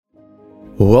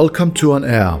Welcome to On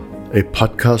Air, a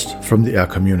podcast from the AIRR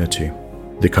community.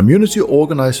 The community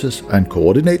organizes and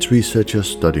coordinates researchers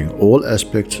studying all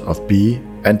aspects of B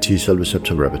and T cell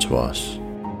receptor repertoires.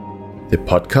 The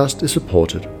podcast is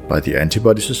supported by the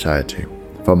Antibody Society.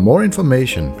 For more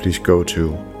information, please go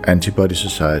to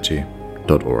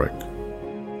antibodysociety.org.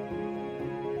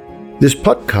 This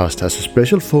podcast has a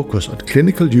special focus on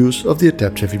clinical use of the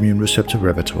adaptive immune receptor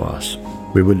repertoires.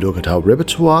 We will look at how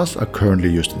repertoires are currently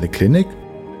used in the clinic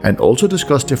and also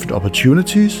discuss different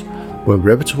opportunities where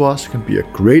repertoires can be a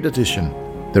great addition,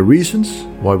 the reasons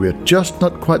why we are just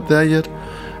not quite there yet,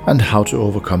 and how to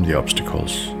overcome the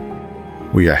obstacles.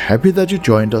 We are happy that you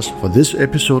joined us for this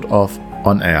episode of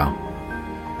On Air.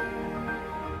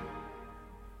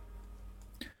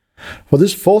 For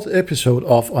this fourth episode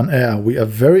of On Air, we are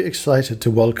very excited to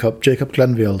welcome Jacob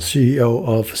Glanville, CEO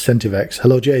of Centivax.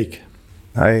 Hello, Jake.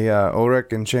 Hi,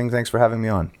 Ulrich and Ching. Thanks for having me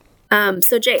on.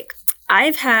 So Jake,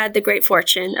 I've had the great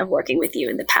fortune of working with you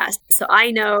in the past, so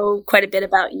I know quite a bit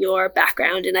about your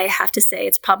background, and I have to say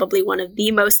it's probably one of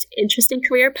the most interesting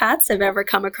career paths I've ever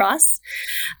come across.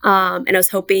 And I was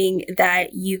hoping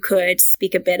that you could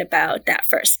speak a bit about that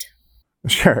first.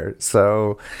 Sure.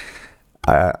 So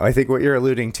I think what you're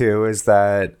alluding to is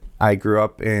that I grew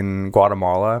up in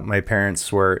Guatemala. My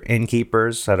parents were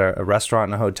innkeepers at a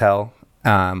restaurant and a hotel,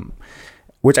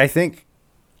 which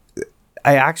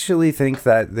I actually think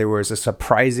that there was a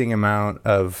surprising amount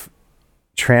of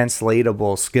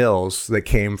translatable skills that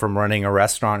came from running a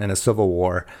restaurant in a civil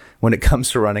war when it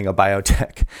comes to running a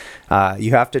biotech.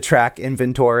 You have to track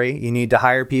inventory. You need to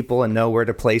hire people and know where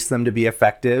to place them to be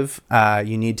effective.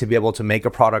 You need to be able to make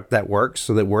a product that works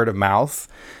so that word of mouth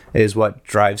is what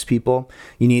drives people.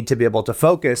 You need to be able to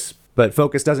focus, but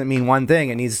focus doesn't mean one thing.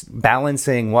 It needs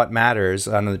balancing what matters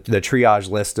on the triage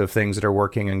list of things that are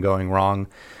working and going wrong.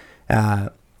 I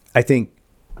think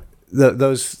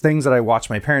those things that I watched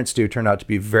my parents do turned out to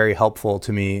be very helpful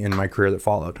to me in my career that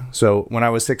followed. So when I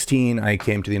was 16, I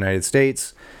came to the United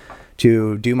States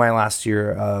to do my last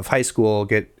year of high school,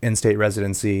 get in-state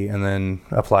residency, and then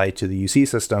apply to the UC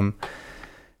system.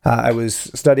 I was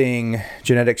studying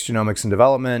genetics, genomics, and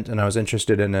development, and I was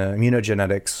interested in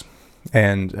immunogenetics.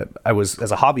 And I was,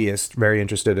 as a hobbyist, very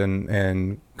interested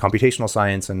in computational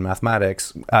science and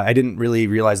mathematics. I didn't really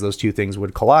realize those two things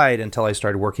would collide until I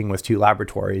started working with two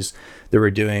laboratories that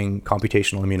were doing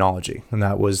computational immunology. And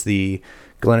that was the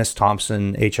Glennis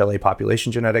Thompson HLA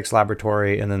Population Genetics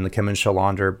Laboratory and then the Kim and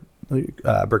Shalander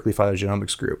Berkeley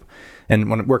Phylogenomics Group.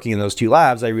 And when working in those two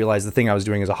labs, I realized the thing I was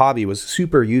doing as a hobby was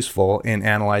super useful in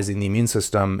analyzing the immune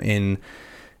system in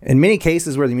many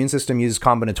cases where the immune system uses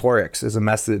combinatorics as a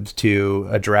method to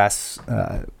address,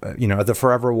 the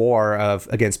forever war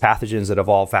against pathogens that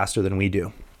evolve faster than we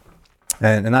do.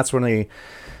 And that's when I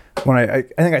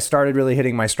think I started really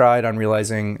hitting my stride on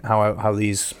realizing how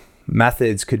these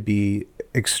methods could be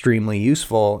extremely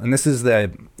useful. And this is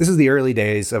the early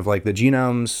days of like the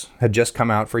genomes had just come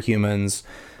out for humans.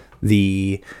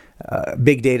 The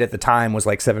big data at the time was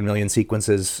like 7 million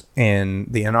sequences in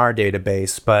the NR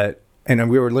database,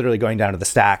 and we were literally going down to the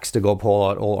stacks to go pull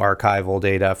out old archival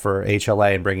data for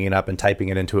HLA and bringing it up and typing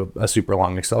it into a super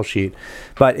long Excel sheet.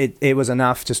 But it was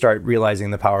enough to start realizing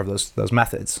the power of those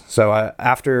methods. So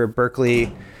after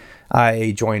Berkeley,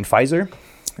 I joined Pfizer.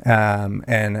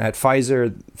 And at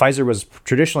Pfizer was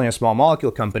traditionally a small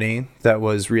molecule company that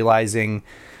was realizing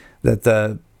that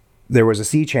there was a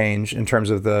sea change in terms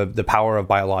of the power of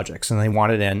biologics, and they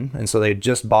wanted in. And so they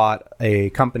just bought a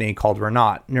company called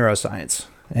Renat Neuroscience.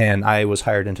 And I was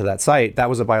hired into that site. That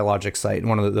was a biologics site,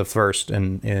 one of the first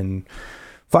in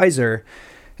Pfizer.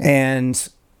 And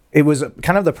it was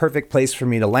kind of the perfect place for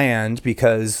me to land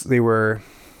because they were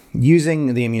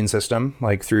using the immune system,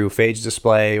 like through phage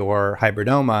display or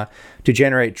hybridoma, to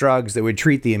generate drugs that would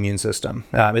treat the immune system,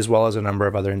 as well as a number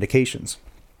of other indications.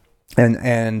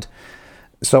 And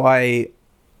so I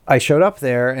showed up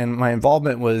there, and my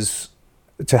involvement was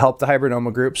to help the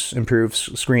hybridoma groups improve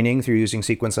screening through using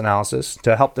sequence analysis,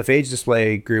 to help the phage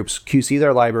display groups QC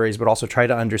their libraries, but also try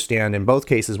to understand in both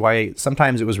cases why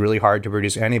sometimes it was really hard to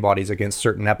produce antibodies against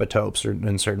certain epitopes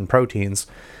and certain proteins.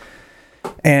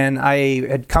 And I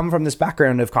had come from this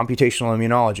background of computational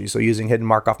immunology, so using hidden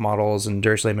Markov models and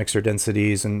Dirichlet mixture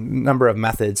densities and a number of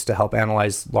methods to help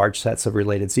analyze large sets of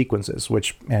related sequences,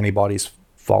 which antibodies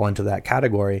fall into that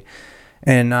category.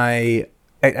 And I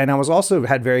was also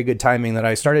had very good timing that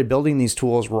I started building these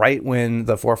tools right when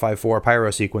the 454 Pyro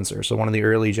sequencer, so one of the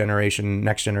early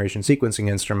next generation sequencing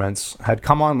instruments, had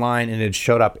come online and it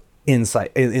showed up in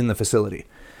the facility.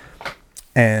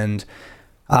 And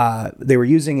they were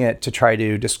using it to try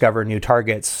to discover new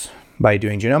targets by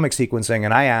doing genomic sequencing.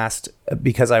 And I asked,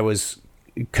 because I was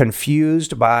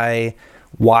confused by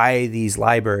why these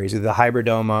libraries, either the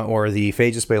hybridoma or the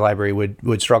phage display library,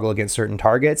 would struggle against certain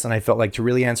targets. And I felt like to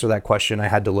really answer that question, I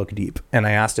had to look deep. And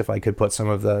I asked if I could put some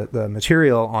of the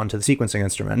material onto the sequencing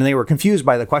instrument. And they were confused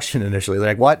by the question initially. They're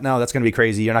like, what? No, that's going to be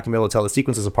crazy. You're not going to be able to tell the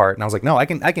sequences apart. And I was like, no, I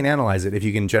can analyze it if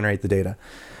you can generate the data.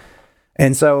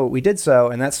 And so we did so.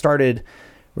 And that started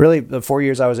really the 4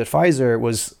 years I was at Pfizer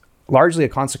was largely a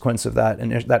consequence of that.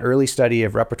 And that early study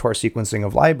of repertoire sequencing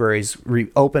of libraries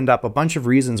opened up a bunch of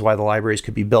reasons why the libraries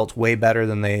could be built way better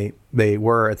than they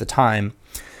were at the time.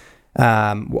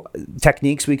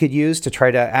 Techniques we could use to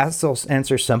try to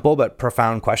answer simple but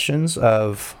profound questions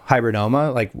of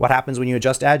hybridoma, like what happens when you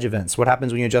adjust adjuvants? What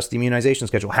happens when you adjust the immunization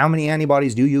schedule? How many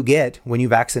antibodies do you get when you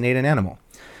vaccinate an animal?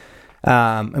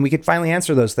 And we could finally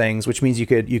answer those things, which means you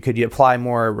could apply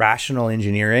more rational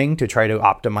engineering to try to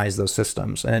optimize those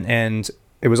systems. And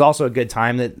it was also a good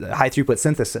time that high throughput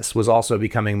synthesis was also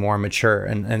becoming more mature.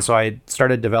 And so I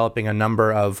started developing a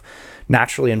number of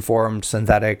naturally informed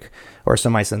synthetic or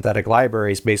semi-synthetic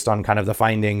libraries based on kind of the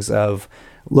findings of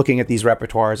looking at these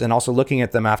repertoires and also looking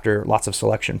at them after lots of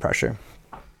selection pressure.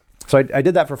 So I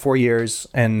did that for 4 years,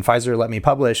 and Pfizer let me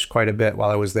publish quite a bit while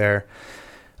I was there.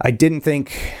 I didn't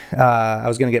think I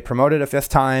was going to get promoted a fifth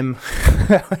time.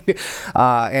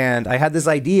 And I had this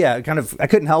idea, I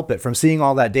couldn't help it. From seeing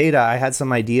all that data, I had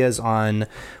some ideas on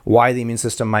why the immune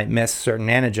system might miss certain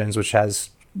antigens, which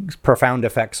has profound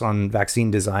effects on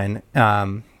vaccine design.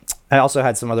 I also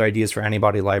had some other ideas for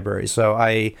antibody libraries. So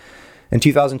in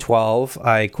 2012,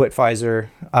 I quit Pfizer.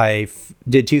 I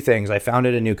did two things. I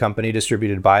founded a new company,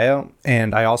 Distributed Bio,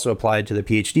 and I also applied to the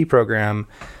PhD program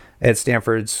at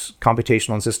Stanford's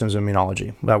Computational and Systems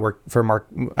Immunology.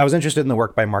 I was interested in the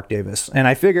work by Mark Davis. And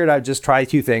I figured I'd just try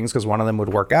two things because one of them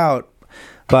would work out,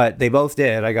 but they both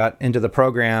did. I got into the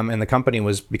program and the company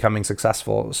was becoming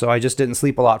successful. So I just didn't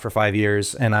sleep a lot for 5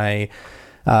 years. And I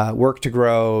worked to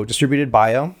grow Distributed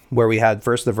Bio, where we had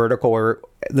first the vertical, where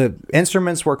the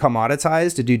instruments were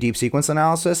commoditized to do deep sequence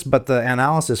analysis, but the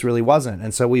analysis really wasn't.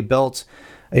 And so we built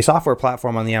a software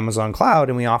platform on the Amazon cloud,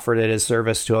 and we offered it as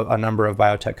service to a number of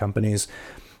biotech companies.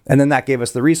 And then that gave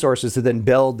us the resources to then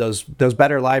build those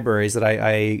better libraries that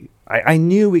I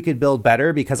knew we could build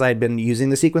better because I had been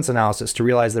using the sequence analysis to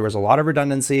realize there was a lot of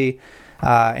redundancy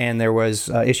and there was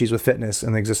issues with fitness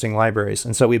in the existing libraries.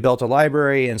 And so we built a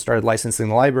library and started licensing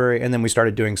the library, and then we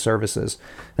started doing services.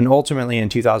 And ultimately in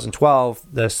 2012,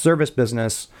 the service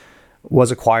business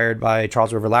was acquired by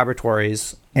Charles River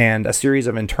Laboratories, and a series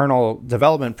of internal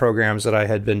development programs that I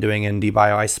had been doing in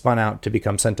DBio, I spun out to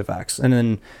become Syntivax. And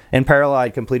then in parallel, I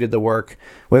completed the work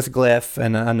with Glyph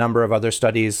and a number of other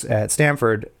studies at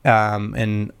Stanford.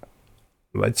 In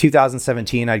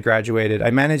 2017, I graduated. I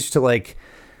managed to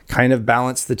kind of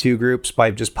balance the two groups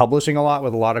by just publishing a lot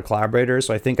with a lot of collaborators.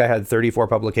 So I think I had 34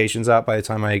 publications out by the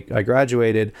time I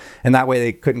graduated. And that way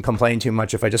they couldn't complain too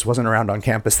much if I just wasn't around on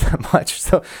campus that much.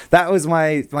 So that was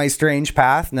my strange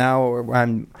path.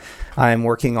 Now I'm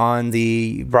working on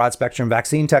the broad spectrum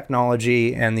vaccine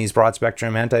technology and these broad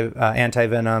spectrum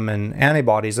anti-venom and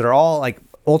antibodies that are all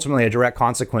ultimately a direct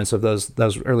consequence of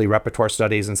those early repertoire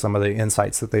studies and some of the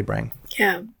insights that they bring.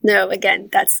 Yeah, no, again,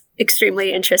 that's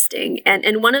extremely interesting.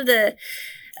 And one of the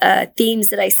themes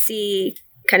that I see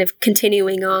kind of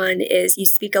continuing on is you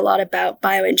speak a lot about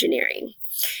bioengineering.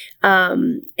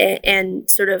 And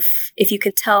sort of, if you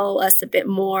could tell us a bit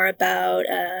more about,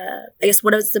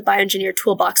 what does the bioengineer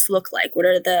toolbox look like? What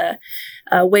are the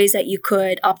ways that you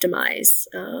could optimize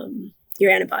your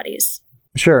antibodies?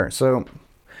 Sure. So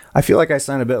I feel like I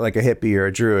sound a bit like a hippie or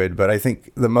a druid, but I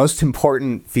think the most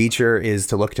important feature is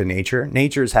to look to nature.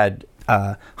 Nature's had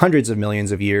hundreds of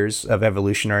millions of years of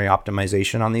evolutionary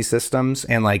optimization on these systems,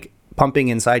 and pumping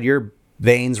inside your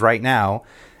veins right now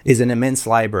is an immense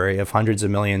library of hundreds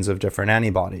of millions of different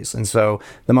antibodies. And so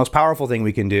the most powerful thing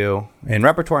we can do in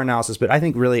repertoire analysis, but I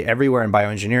think really everywhere in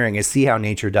bioengineering, is see how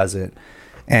nature does it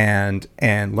and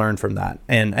learn from that.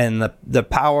 And the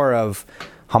power of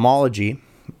homology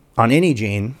on any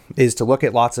gene is to look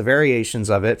at lots of variations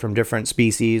of it from different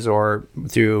species or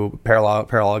through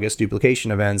paralogous duplication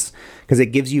events, because it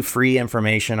gives you free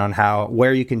information on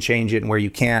where you can change it and where you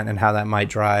can't, and how that might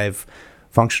drive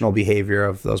functional behavior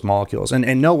of those molecules.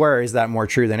 And nowhere is that more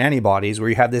true than antibodies, where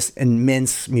you have this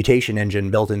immense mutation engine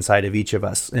built inside of each of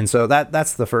us. And so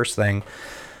that's the first thing.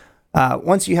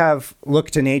 Once you have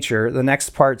looked to nature, the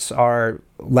next parts are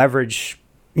leverage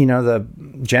the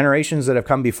generations that have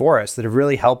come before us that have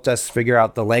really helped us figure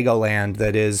out the Lego land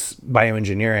that is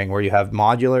bioengineering, where you have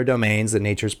modular domains that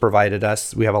nature's provided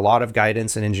us. We have a lot of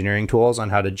guidance and engineering tools on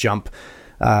how to jump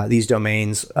these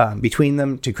domains between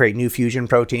them to create new fusion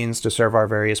proteins to serve our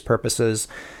various purposes.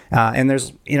 And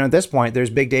there's, at this point, there's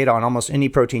big data on almost any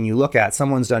protein you look at.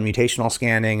 Someone's done mutational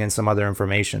scanning and some other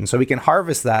information. So we can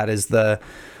harvest that as the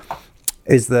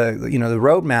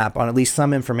roadmap on at least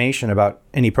some information about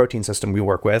any protein system we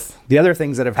work with. The other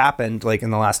things that have happened, like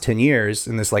in the last 10 years,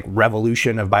 in this like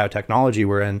revolution of biotechnology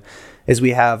we're in, is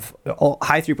we have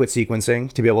high throughput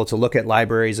sequencing to be able to look at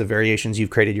libraries of variations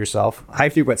you've created yourself. High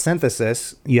throughput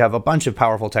synthesis, you have a bunch of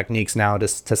powerful techniques now to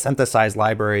synthesize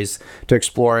libraries to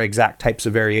explore exact types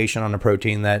of variation on a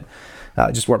protein that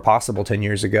just weren't possible 10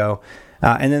 years ago.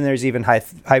 And then there's even high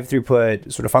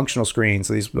throughput sort of functional screens,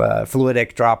 so these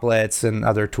fluidic droplets and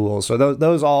other tools. So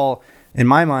those all, in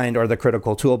my mind, are the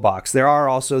critical toolbox. There are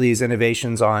also these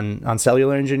innovations on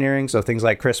cellular engineering, so things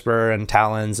like CRISPR and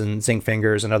TALENs and zinc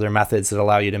fingers and other methods that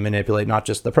allow you to manipulate not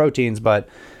just the proteins, but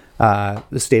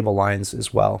the stable lines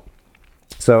as well.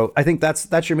 So I think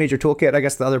that's your major toolkit. I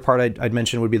guess the other part I'd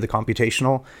mention would be the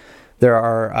computational. There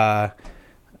are,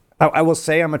 I will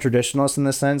say I'm a traditionalist in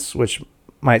this sense, which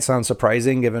might sound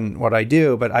surprising given what I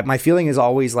do, but my feeling is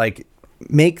always like,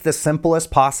 make the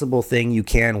simplest possible thing you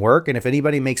can work. And if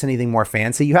anybody makes anything more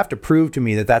fancy, you have to prove to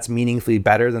me that that's meaningfully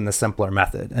better than the simpler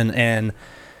method. And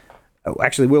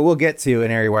actually, we'll get to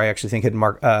an area where I actually think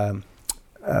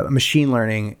machine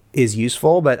learning is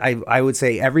useful, but I would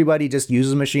say everybody just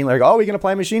uses machine learning. Oh, we can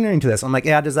apply machine learning to this. I'm like,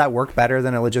 yeah, does that work better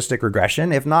than a logistic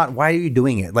regression? If not, why are you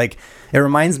doing it? Like, it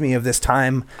reminds me of this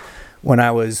time when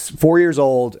I was 4 years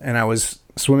old and I was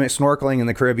snorkeling in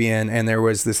the Caribbean, and there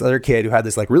was this other kid who had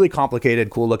this like really complicated,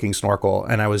 cool looking snorkel,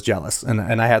 and I was jealous.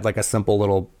 And I had like a simple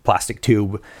little plastic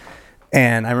tube.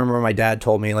 And I remember my dad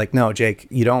told me, like, no, Jake,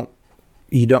 you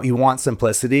want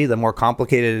simplicity. The more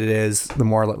complicated it is, the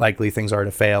more likely things are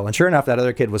to fail. And sure enough, that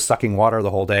other kid was sucking water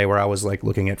the whole day where I was like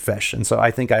looking at fish. And so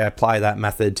I think I apply that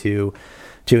method to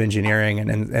engineering,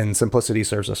 and simplicity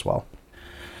serves us well.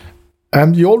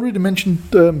 You already mentioned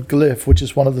Glyph, which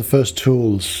is one of the first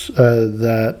tools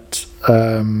where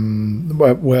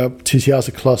TCRs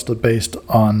are clustered based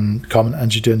on common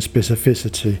antigen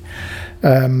specificity.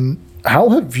 How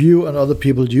have you and other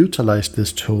people utilized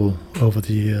this tool over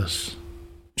the years?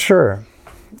 Sure.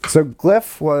 So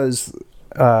Glyph was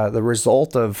the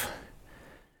result of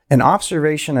an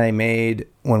observation I made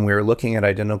when we were looking at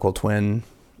identical twin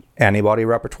antibody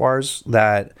repertoires,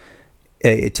 that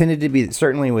it tended to be,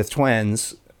 certainly with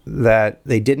twins, that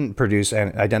they didn't produce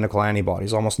identical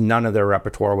antibodies. Almost none of their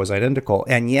repertoire was identical.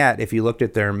 And yet, if you looked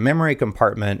at their memory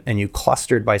compartment and you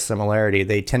clustered by similarity,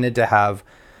 they tended to have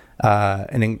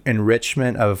an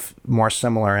enrichment of more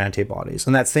similar antibodies.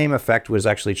 And that same effect was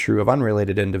actually true of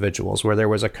unrelated individuals, where there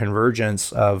was a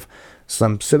convergence of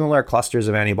some similar clusters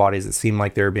of antibodies that seemed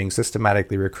like they were being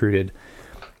systematically recruited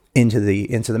into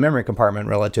the memory compartment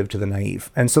relative to the naive.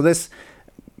 And so this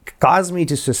caused me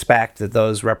to suspect that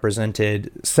those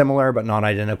represented similar but not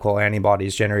identical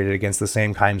antibodies generated against the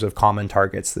same kinds of common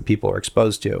targets that people are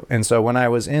exposed to. And so when I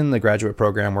was in the graduate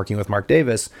program working with Mark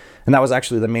Davis, and that was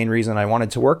actually the main reason I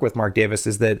wanted to work with Mark Davis,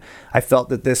 is that I felt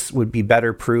that this would be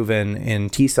better proven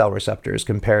in T-cell receptors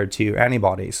compared to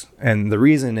antibodies. And the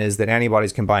reason is that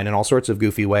antibodies combine in all sorts of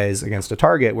goofy ways against a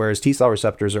target, whereas T-cell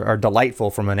receptors are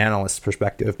delightful from an analyst's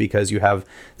perspective, because you have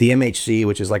the MHC,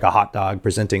 which is like a hot dog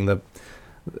presenting the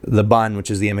bun, which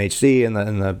is the MHC, and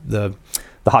the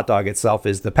hot dog itself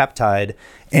is the peptide,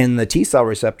 and the T-cell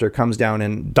receptor comes down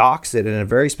and docks it in a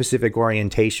very specific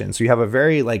orientation. So you have a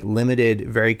very like limited,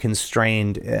 very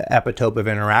constrained epitope of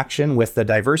interaction, with the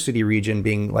diversity region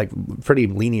being like pretty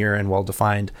linear and well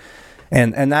defined,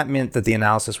 and that meant that the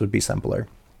analysis would be simpler.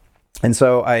 And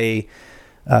so I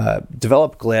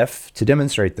developed Glyph to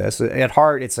demonstrate this. At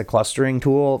heart, it's a clustering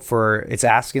tool it's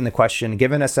asking the question,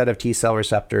 given a set of T-cell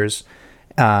receptors,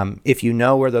 if you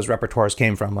know where those repertoires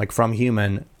came from, like from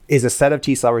human, is a set of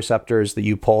T-cell receptors that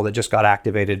you pull that just got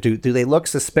activated, do they look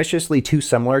suspiciously too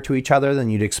similar to each other than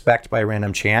you'd expect by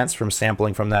random chance from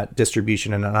sampling from that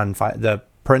distribution in the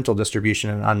parental distribution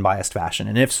in an unbiased fashion?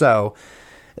 And if so,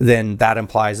 then that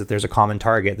implies that there's a common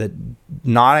target that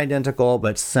not identical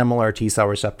but similar T-cell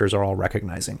receptors are all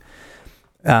recognizing.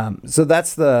 So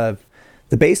that's the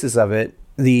basis of it.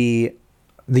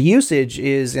 The usage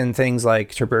is in things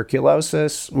like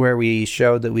tuberculosis, where we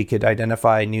showed that we could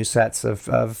identify new sets of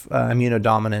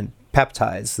immunodominant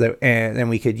peptides, and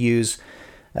we could use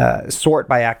sort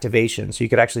by activation. So you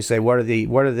could actually say, what are the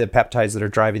peptides that are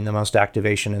driving the most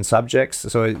activation in subjects?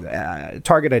 So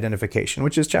target identification,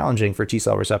 which is challenging for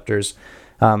T-cell receptors.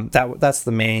 That's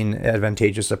the main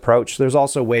advantageous approach. There's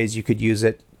also ways you could use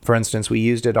it. For instance, we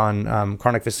used it on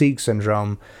chronic fatigue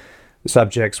syndrome,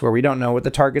 subjects where we don't know what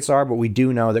the targets are, but we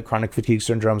do know that chronic fatigue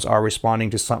syndromes are responding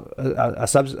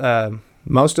to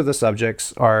most of the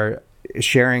subjects are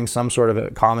sharing some sort of a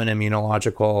common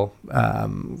immunological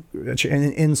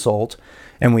insult,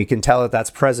 and we can tell that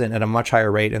that's present at a much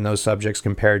higher rate in those subjects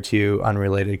compared to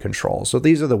unrelated controls. So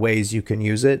these are the ways you can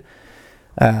use it.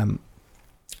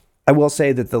 I will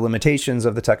say that the limitations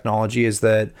of the technology is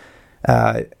that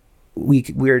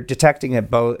we're detecting at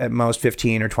most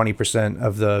 15 or 20%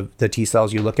 of the T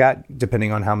cells you look at,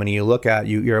 depending on how many you look at,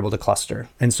 you're able to cluster.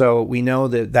 And so we know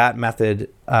that method,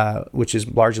 which is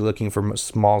largely looking for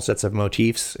small sets of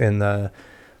motifs in the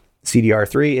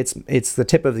CDR3, it's the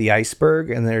tip of the iceberg,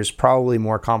 and there's probably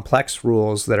more complex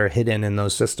rules that are hidden in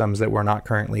those systems that we're not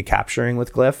currently capturing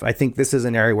with Glyph. I think this is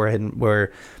an area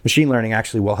where machine learning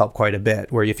actually will help quite a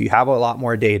bit, where if you have a lot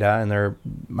more data, and there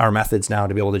are methods now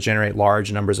to be able to generate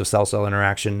large numbers of cell-cell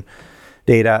interaction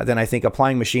data, then I think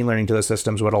applying machine learning to the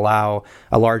systems would allow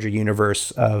a larger universe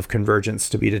of convergence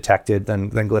to be detected than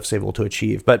Glyph's able to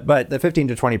achieve. But the 15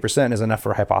 to 20% is enough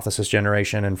for hypothesis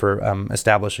generation and for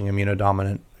establishing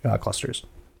immunodominant clusters.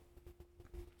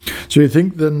 So you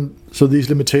think then, so these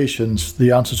limitations,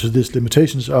 the answer to these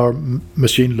limitations are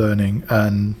machine learning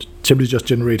and simply just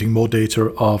generating more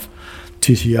data of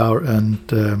TCR and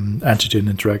antigen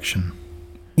interaction?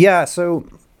 Yeah, so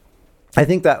I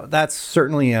think that's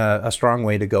certainly a strong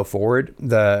way to go forward.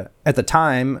 At the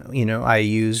time, I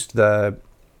used the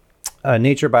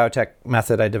nature biotech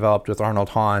method I developed with Arnold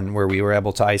Hahn, where we were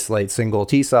able to isolate single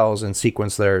T cells and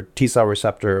sequence their T cell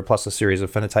receptor plus a series of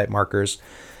phenotype markers.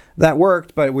 That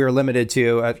worked, but we were limited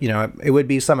to, it would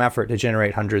be some effort to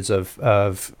generate hundreds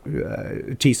of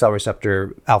T cell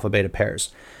receptor alpha beta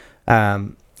pairs.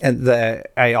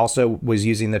 I also was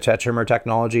using the tetramer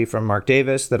technology from Mark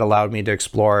Davis that allowed me to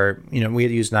explore, we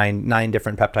had used nine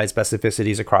different peptide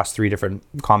specificities across 3 different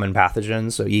common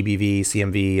pathogens, so EBV,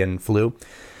 CMV, and flu.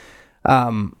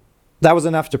 That was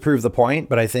enough to prove the point,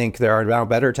 but I think there are now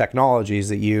better technologies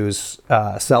that use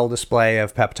cell display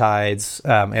of peptides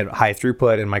at high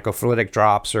throughput and microfluidic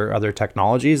drops or other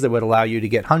technologies that would allow you to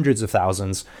get hundreds of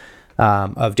thousands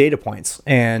of data points.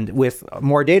 And with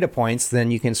more data points, then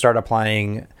you can start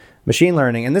applying machine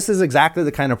learning. And this is exactly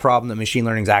the kind of problem that machine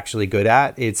learning is actually good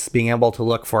at. It's being able to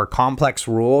look for complex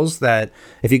rules that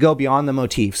if you go beyond the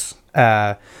motifs,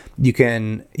 you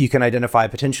can identify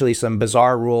potentially some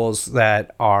bizarre rules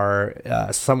that are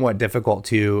somewhat difficult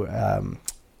to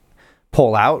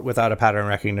pull out without a pattern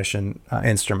recognition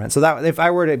instrument. So that if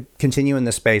I were to continue in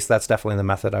this space, that's definitely the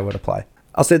method I would apply.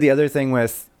 I'll say the other thing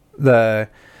with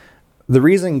the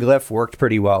reason Glyph worked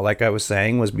pretty well, like I was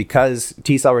saying, was because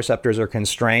T cell receptors are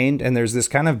constrained, and there's this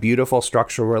kind of beautiful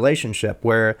structural relationship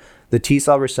where the T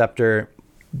cell receptor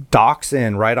docks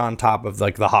in right on top of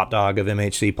like the hot dog of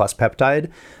MHC plus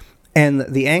peptide. And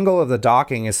the angle of the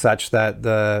docking is such that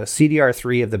the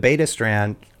CDR3 of the beta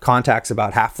strand contacts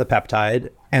about half the peptide,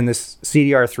 and this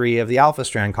CDR3 of the alpha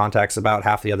strand contacts about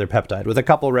half the other peptide, with a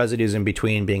couple residues in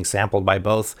between being sampled by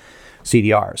both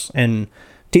CDRs. And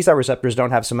T cell receptors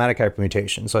don't have somatic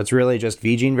hypermutation, so it's really just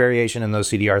V gene variation in those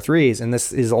CDR3s, and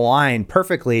this is aligned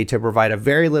perfectly to provide a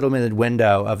very limited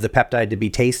window of the peptide to be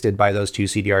tasted by those 2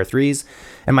 CDR3s.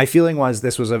 And my feeling was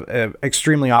this was an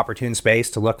extremely opportune space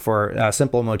to look for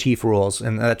simple motif rules,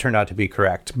 and that turned out to be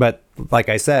correct. But like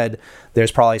I said,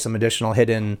 there's probably some additional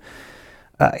hidden,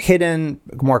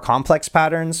 more complex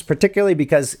patterns, particularly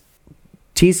because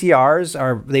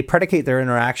TCRs they predicate their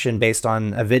interaction based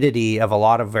on avidity of a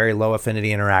lot of very low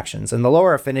affinity interactions. And the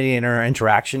lower affinity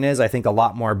interaction is, I think, a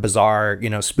lot more bizarre,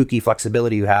 spooky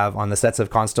flexibility you have on the sets of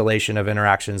constellation of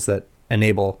interactions that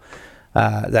enable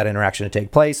that interaction to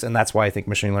take place. And that's why I think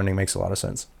machine learning makes a lot of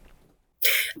sense.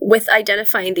 With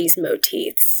identifying these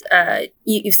motifs,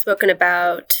 you've spoken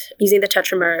about using the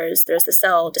tetramers, there's the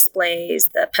cell displays,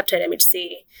 the peptide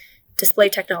MHC display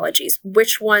technologies.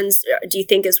 Which ones do you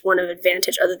think is one of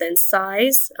advantage other than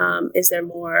size? Is there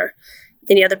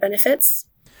any other benefits?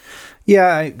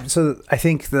 Yeah, so I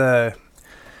think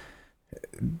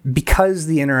because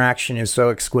the interaction is so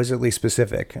exquisitely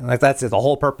specific, like that's the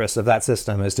whole purpose of that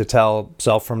system, is to tell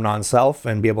self from non-self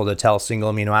and be able to tell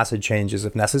single amino acid changes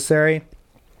if necessary.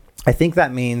 I think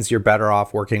that means you're better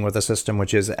off working with a system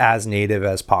which is as native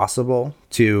as possible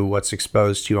to what's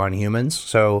exposed to you on humans.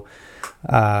 So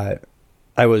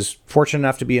I was fortunate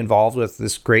enough to be involved with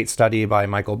this great study by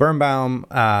Michael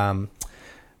Birnbaum,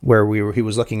 where he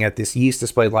was looking at this yeast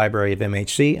display library of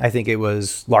MHC. I think it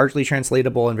was largely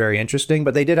translatable and very interesting,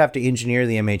 but they did have to engineer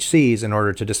the MHCs in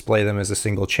order to display them as a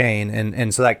single chain.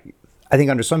 And so that, I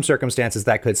think under some circumstances,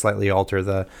 that could slightly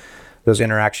alter those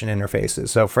interaction interfaces.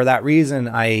 So for that reason,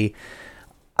 I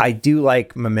do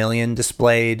like mammalian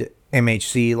displayed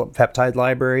MHC peptide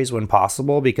libraries when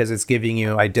possible, because it's giving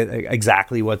you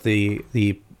exactly what the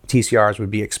TCRs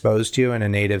would be exposed to in a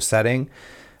native setting.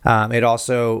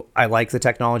 I like the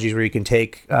technologies where you can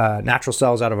take natural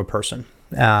cells out of a person.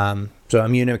 So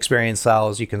immune experienced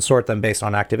cells, you can sort them based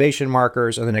on activation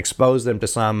markers and then expose them to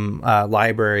some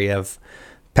library of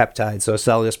peptides, so a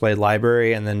cell displayed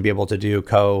library, and then be able to do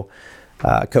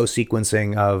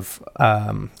co-sequencing of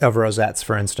rosettes,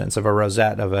 for instance, of a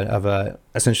rosette of a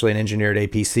essentially an engineered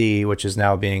APC, which is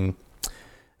now being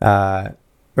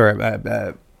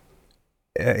MHC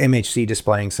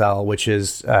displaying cell, which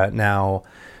is now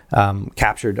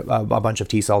captured a bunch of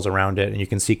T cells around it, and you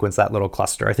can sequence that little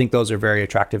cluster. I think those are very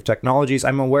attractive technologies.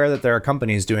 I'm aware that there are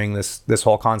companies doing this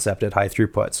whole concept at high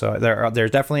throughput. So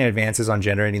there's definitely advances on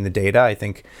generating the data. I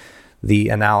think the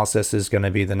analysis is going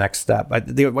to be the next step.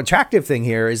 But the attractive thing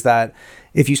here is that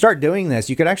if you start doing this,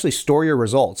 you could actually store your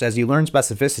results. As you learn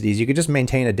specificities, you could just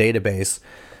maintain a database.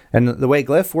 And the way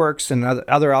Glyph works and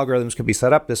other algorithms could be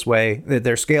set up this way,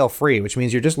 they're scale free, which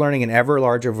means you're just learning an ever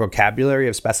larger vocabulary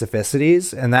of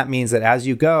specificities. And that means that as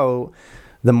you go,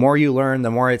 the more you learn, the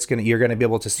more you're going to be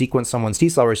able to sequence someone's T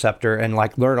cell receptor and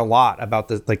learn a lot about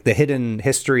the hidden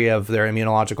history of their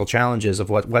immunological challenges, of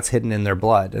what's hidden in their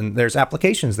blood. And there's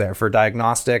applications there for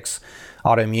diagnostics,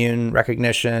 autoimmune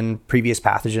recognition, previous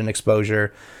pathogen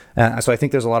exposure. So I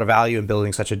think there's a lot of value in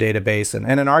building such a database and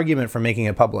an argument for making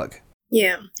it public.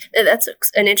 Yeah, that's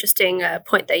an interesting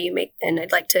point that you make, and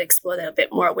I'd like to explore that a bit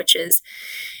more, which is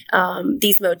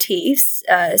these motifs.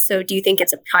 So do you think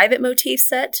it's a private motif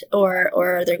set, or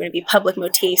are there going to be public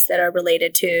motifs that are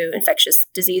related to infectious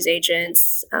disease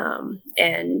agents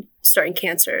and starting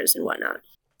cancers and whatnot?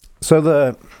 So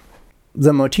the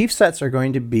motif sets are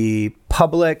going to be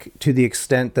public to the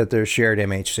extent that there's shared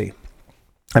MHC.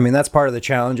 I mean, that's part of the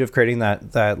challenge of creating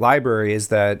that library, is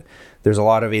that there's a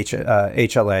lot of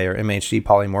HLA or MHC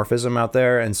polymorphism out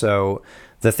there. And so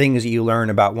the things that you learn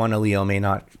about one allele may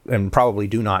not, and probably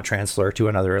do not, transfer to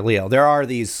another allele. There are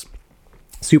these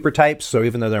super types. So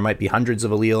even though there might be hundreds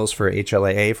of alleles for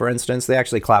HLA-A, for instance, they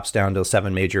actually collapse down to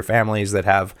 7 major families that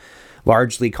have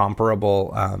largely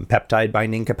comparable peptide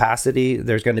binding capacity.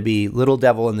 There's going to be little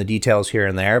devil in the details here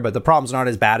and there, but the problem's not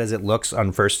as bad as it looks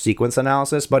on first sequence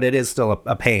analysis, but it is still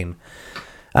a pain.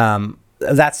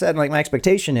 That said, my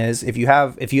expectation is if you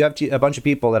have a bunch of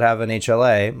people that have an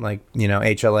HLA,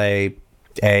 HLA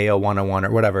A, O1,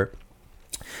 or whatever,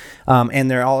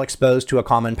 and they're all exposed to a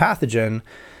common pathogen,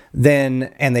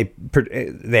 and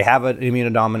they have an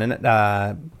immunodominant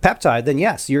peptide, then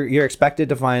yes, you're expected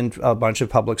to find a bunch of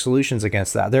public solutions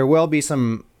against that. There will be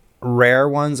some rare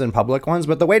ones and public ones,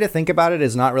 but the way to think about it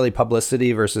is not really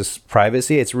publicity versus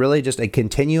privacy. It's really just a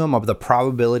continuum of the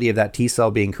probability of that T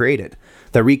cell being created.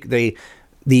 The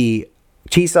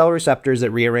T cell receptors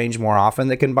that rearrange more often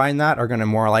that can bind that are going to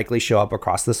more likely show up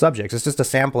across the subjects. It's just a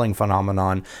sampling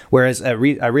phenomenon, whereas a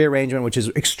rearrangement, which is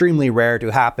extremely rare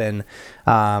to happen,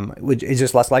 which is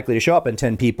just less likely to show up in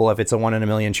 10 people. If it's a 1 in a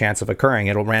million chance of occurring,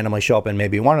 it'll randomly show up in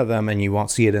maybe one of them and you won't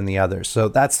see it in the others. So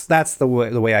that's the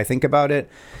way I think about it.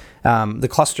 The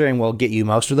clustering will get you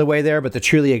most of the way there, but the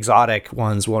truly exotic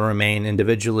ones will remain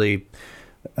individually.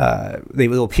 They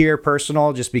will appear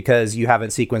personal just because you haven't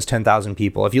sequenced 10,000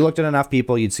 people. If you looked at enough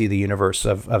people, you'd see the universe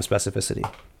of specificity.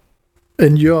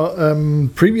 In your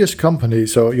previous company,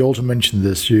 so you also mentioned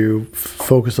this, you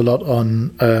focus a lot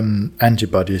on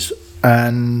antibodies,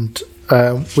 and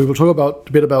we will talk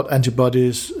a bit about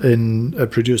antibodies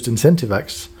produced in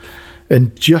Centivax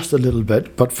in just a little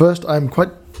bit. But first,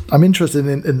 I'm interested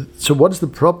in so what is the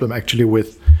problem actually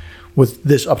with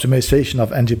this optimization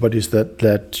of antibodies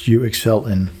that you excel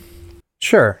in?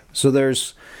 Sure. So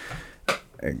there's,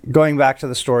 going back to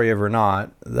the story of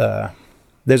Renat,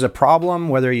 there's a problem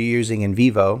whether you're using in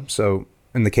vivo, so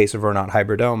in the case of Renat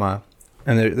hybridoma,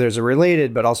 and there's a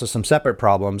related but also some separate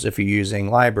problems if you're using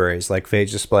libraries like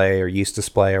phage display or yeast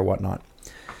display or whatnot.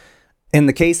 In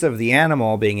the case of the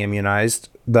animal being immunized,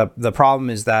 the problem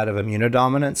is that of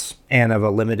immunodominance and of a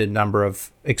limited number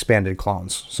of expanded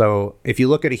clones. So if you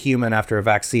look at a human after a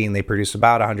vaccine, they produce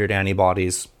about 100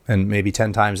 antibodies and maybe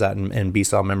 10 times that in B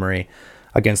cell memory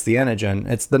against the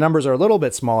antigen. The numbers are a little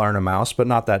bit smaller in a mouse, but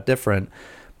not that different.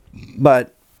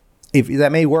 But if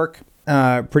that may work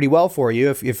pretty well for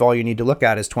you if all you need to look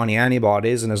at is 20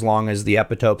 antibodies, and as long as the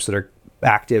epitopes that are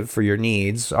active for your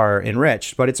needs are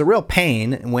enriched. But it's a real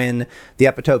pain when the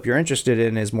epitope you're interested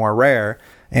in is more rare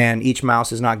and each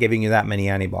mouse is not giving you that many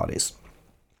antibodies.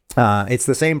 It's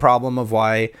the same problem of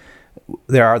why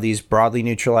there are these broadly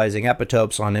neutralizing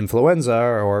epitopes on influenza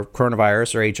or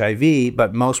coronavirus or HIV,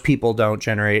 but most people don't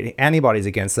generate antibodies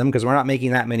against them because we're not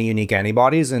making that many unique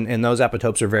antibodies, and those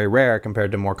epitopes are very rare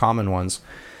compared to more common ones.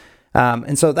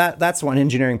 And so that's one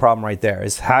engineering problem right there,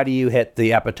 is how do you hit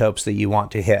the epitopes that you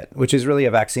want to hit, which is really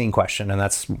a vaccine question, and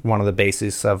that's one of the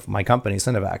bases of my company,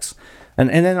 Synovax. And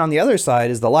then on the other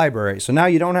side is the library. So now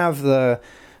you don't have the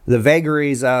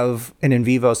vagaries of an in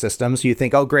vivo system. So you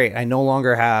think, oh, great, I no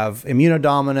longer have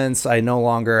immunodominance. I no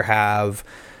longer have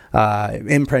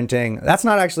imprinting. That's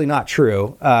not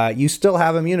true. You still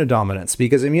have immunodominance,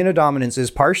 because immunodominance is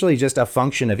partially just a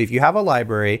function of, if you have a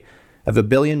library of 1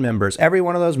 billion members, every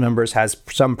one of those members has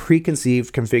some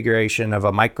preconceived configuration of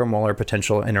a micromolar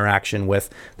potential interaction with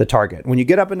the target. When you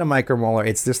get up into micromolar,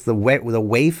 it's just the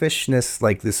wafishness,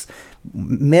 like this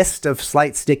mist of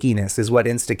slight stickiness, is what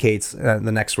instigates the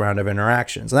next round of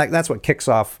interactions. And that's what kicks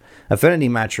off affinity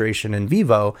maturation in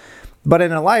vivo. But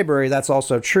in a library, that's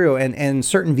also true. And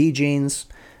certain V genes,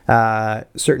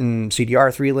 certain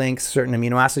CDR3 links, certain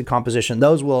amino acid composition,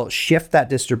 those will shift that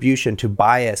distribution to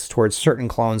bias towards certain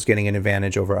clones getting an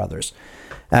advantage over others.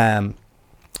 And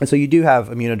so you do have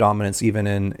immunodominance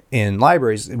even in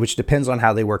libraries, which depends on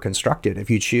how they were constructed.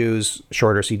 If you choose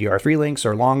shorter CDR3 links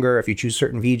or longer, if you choose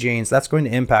certain V genes, that's going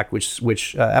to impact which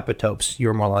epitopes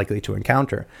you're more likely to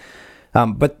encounter.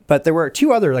 But there were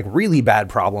two other really bad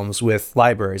problems with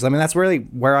libraries. I mean, that's really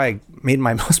where I made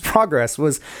my most progress,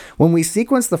 was when we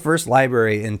sequenced the first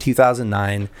library in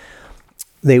 2009.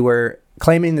 They were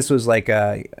claiming this was I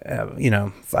think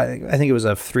it was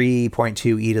a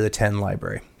 3.2 e to the 10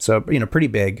 library. So, pretty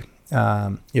big.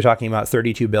 You're talking about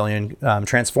 32 billion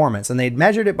transformants, and they'd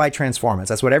measured it by transformants.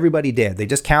 That's what everybody did. They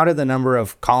just counted the number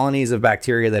of colonies of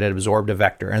bacteria that had absorbed a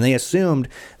vector, and they assumed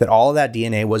that all of that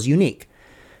DNA was unique.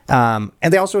 And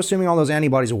they also assuming all those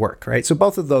antibodies work, right? So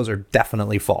both of those are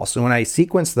definitely false. So when I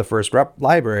sequenced the first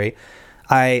library,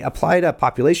 I applied a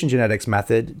population genetics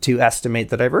method to estimate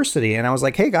the diversity. And I was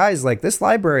like, hey guys, this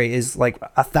library is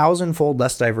 1,000-fold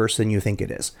less diverse than you think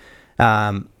it is.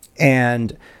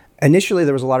 And initially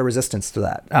there was a lot of resistance to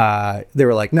that. They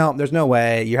were like, no, there's no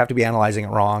way. You have to be analyzing it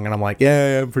wrong. And I'm like,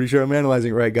 yeah, I'm pretty sure I'm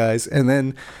analyzing it right, guys. And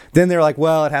then they're like,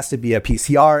 well, it has to be a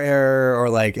PCR error, or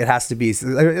it has to be,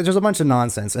 there's a bunch of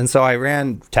nonsense. And so I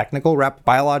ran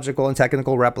biological and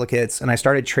technical replicates, and I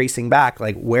started tracing back,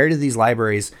 where did these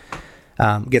libraries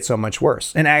get so much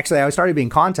worse? And actually, I started being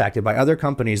contacted by other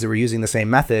companies that were using the same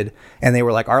method, and they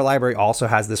were like, our library also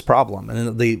has this problem. And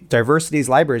then the diversity of these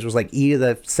libraries was e to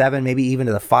the 7, maybe even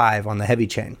to the 5 on the heavy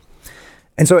chain.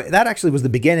 And so that actually was the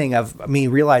beginning of me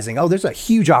realizing, oh, there's a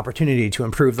huge opportunity to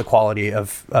improve the quality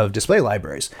of display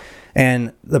libraries.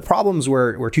 And the problems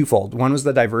were twofold. One was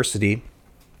the diversity.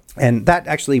 And that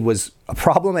actually was a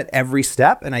problem at every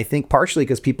step. And I think partially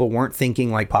because people weren't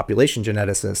thinking like population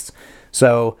geneticists.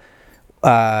 So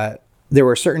there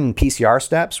were certain PCR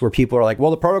steps where people are like,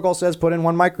 well, the protocol says put in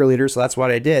 1 microliter, so that's what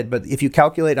I did. But if you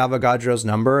calculate Avogadro's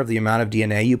number of the amount of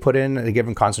DNA you put in at a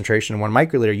given concentration in 1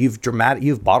 microliter, you've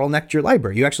bottlenecked your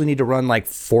library. You actually need to run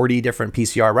 40 different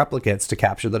PCR replicates to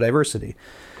capture the diversity.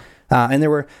 And there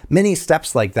were many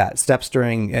steps like that, steps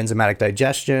during enzymatic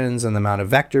digestions and the amount of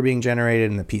vector being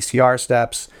generated in the PCR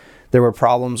steps. There were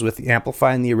problems with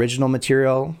amplifying the original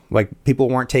material, people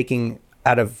weren't taking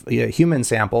out of human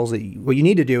samples. What you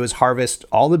need to do is harvest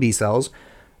all the B cells.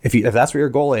 If that's what your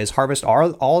goal is, harvest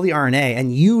all the RNA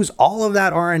and use all of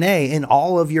that RNA in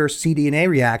all of your cDNA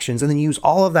reactions, and then use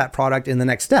all of that product in the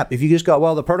next step. If you just go,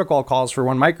 well, the protocol calls for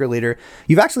 1 microliter,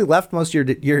 you've actually left most of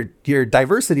your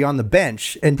diversity on the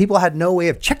bench, and people had no way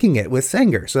of checking it with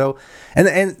Sanger. So,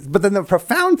 but then the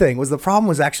profound thing was the problem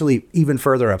was actually even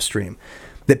further upstream.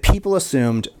 That people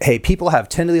assumed, hey, people have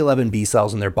 10 to the 11 B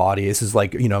cells in their body. This is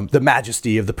the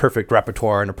majesty of the perfect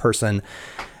repertoire in a person.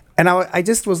 And I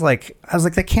was like,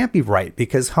 that can't be right,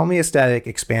 because homeostatic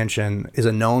expansion is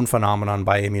a known phenomenon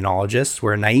by immunologists,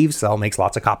 where a naive cell makes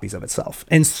lots of copies of itself.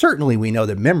 And certainly we know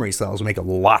that memory cells make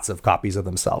lots of copies of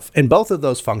themselves. And both of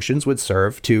those functions would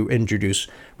serve to introduce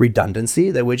redundancy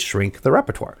that would shrink the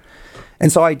repertoire.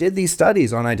 And so I did these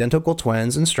studies on identical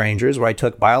twins and strangers where I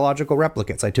took biological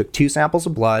replicates. I took 2 samples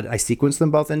of blood, I sequenced them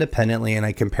both independently, and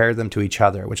I compared them to each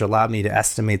other, which allowed me to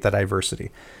estimate the diversity.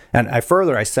 And I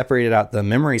separated out the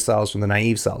memory cells from the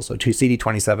naive cells, so 2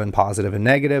 CD27 positive and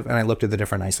negative, and I looked at the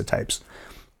different isotypes.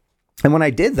 And when I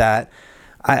did that,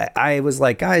 I was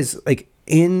like, guys,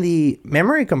 in the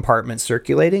memory compartment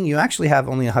circulating, you actually have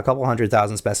only a couple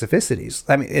 100,000 specificities.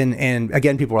 I mean, and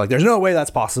again, people were like, there's no way that's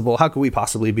possible. How could we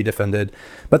possibly be defended?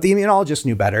 But the immunologists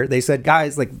knew better. They said,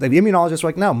 guys, like the immunologists were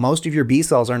like, no, most of your B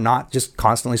cells are not just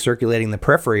constantly circulating the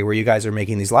periphery where you guys are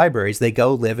making these libraries. They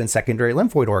go live in secondary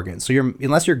lymphoid organs. So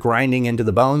unless you're grinding into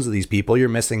the bones of these people, you're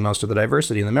missing most of the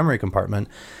diversity in the memory compartment.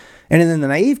 And in the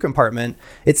naive compartment,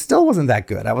 it still wasn't that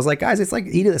good. I was like, guys, it's like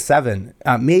E to the 7,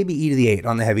 maybe E to the 8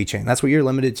 on the heavy chain. That's what you're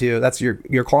limited to. That's your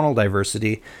clonal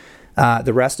diversity.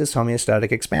 The rest is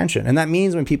homeostatic expansion. And that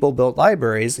means when people build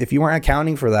libraries, if you weren't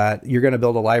accounting for that, you're going to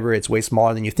build a library that's way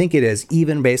smaller than you think it is,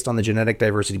 even based on the genetic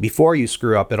diversity before you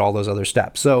screw up at all those other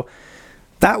steps. So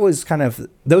that was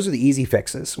those are the easy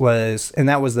fixes, and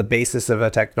that was the basis of a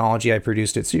technology I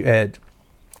produced at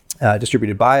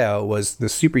Distributed Bio, was the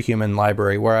superhuman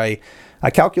library, where I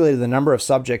calculated the number of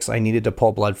subjects I needed to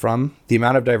pull blood from, the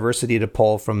amount of diversity to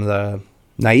pull from the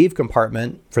naive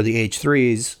compartment for the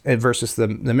H3s versus the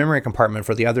memory compartment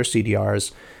for the other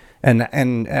CDRs,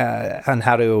 and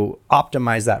how to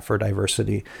optimize that for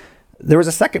diversity. There was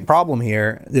a second problem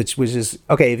here, which is,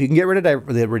 okay, if you can get rid of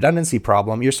the redundancy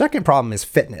problem, your second problem is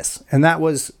fitness. And that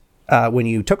was when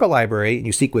you took a library and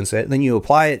you sequence it, and then you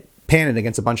apply it, pan it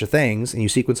against a bunch of things, and you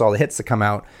sequence all the hits that come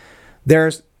out.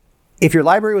 If your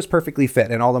library was perfectly fit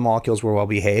and all the molecules were well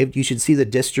behaved, you should see the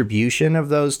distribution of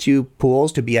those two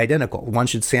pools to be identical. One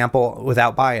should sample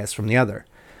without bias from the other.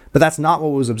 But that's not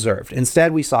what was observed.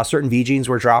 Instead, we saw certain V genes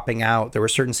were dropping out. There were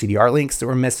certain CDR links that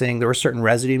were missing. There were certain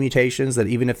residue mutations that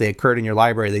even if they occurred in your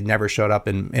library, they never showed up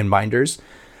in binders.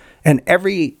 And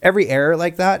every error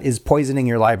like that is poisoning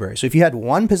your library. So if you had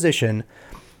one position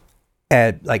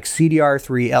at like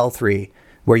CDR3L3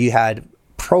 where you had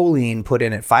proline put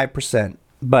in at 5%,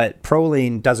 but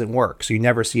proline doesn't work, so you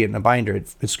never see it in a binder,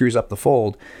 it screws up the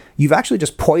fold, you've actually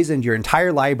just poisoned your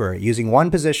entire library using one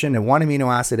position and one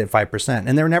amino acid at 5%.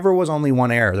 And there never was only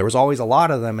one error. There was always a lot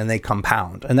of them, and they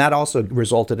compound. And that also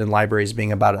resulted in libraries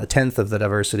being about 1/10 of the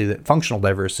diversity, the functional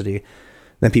diversity,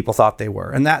 than people thought they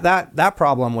were. And that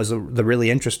problem was the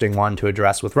really interesting one to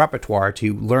address with repertoire,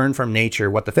 to learn from nature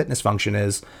what the fitness function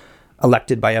is,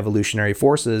 elected by evolutionary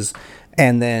forces,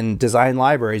 and then design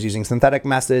libraries using synthetic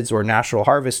methods or natural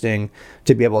harvesting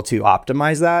to be able to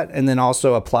optimize that, and then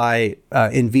also apply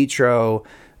in vitro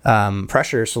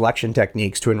pressure selection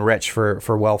techniques to enrich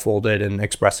for well-folded and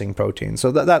expressing proteins.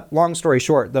 So that long story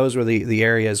short, those were the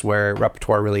areas where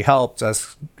repertoire really helped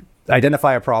us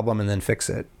identify a problem and then fix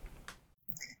it.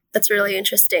 That's really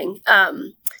interesting.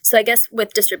 So I guess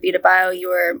with Distributed Bio, you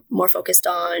were more focused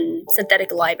on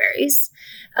synthetic libraries,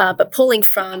 but pulling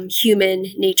from human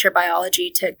nature biology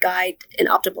to guide an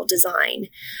optimal design.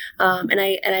 And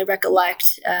I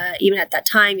recollect, even at that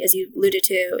time, as you alluded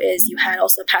to, is you had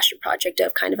also a passion project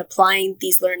of kind of applying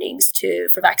these learnings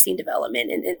for vaccine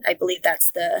development. And I believe that's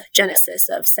the genesis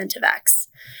of Centivax.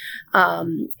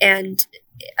 And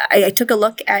I took a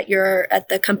look at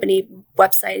the company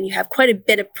website, and you have quite a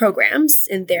bit of programs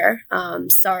in there.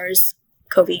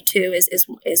 SARS-CoV-2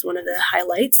 is one of the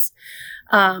highlights.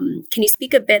 Can you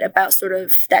speak a bit about sort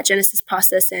of that genesis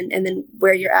process and then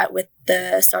where you're at with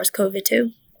the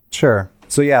SARS-CoV-2? Sure.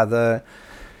 So yeah, the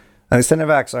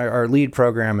Centivax, our lead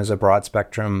program, is a broad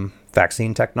spectrum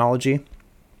vaccine technology.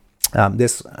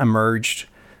 This emerged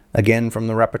again from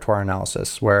the repertoire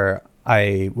analysis, where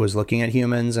I was looking at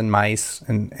humans and mice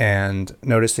and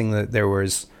noticing that there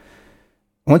was,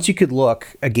 once you could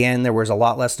look, again, there was a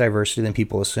lot less diversity than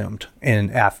people assumed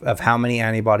of how many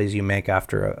antibodies you make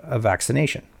after a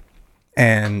vaccination.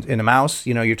 And in a mouse,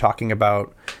 you're talking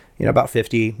about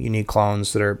 50 unique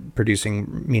clones that are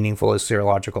producing meaningful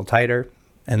serological titer,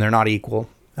 and they're not equal.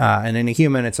 And in a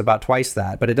human, it's about twice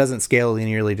that, but it doesn't scale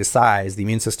linearly to size. The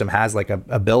immune system has like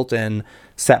a built-in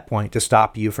set point to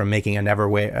stop you from making a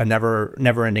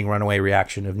never-ending runaway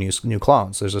reaction of new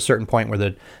clones. There's a certain point where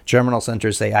the germinal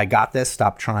centers say, "I got this,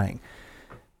 stop trying."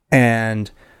 And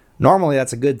normally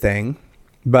that's a good thing,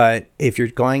 but if you're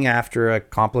going after a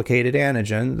complicated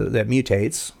antigen that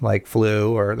mutates, like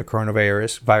flu or the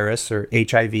coronavirus or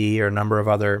HIV or a number of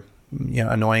other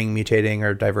annoying mutating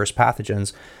or diverse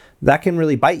pathogens, that can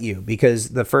really bite you, because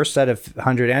the first set of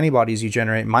 100 antibodies you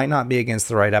generate might not be against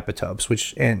the right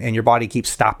epitopes, and your body keeps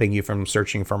stopping you from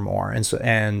searching for more.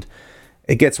 And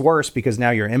it gets worse because now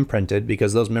you're imprinted,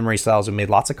 because those memory cells have made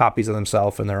lots of copies of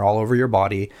themselves and they're all over your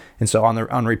body. And so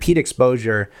on repeat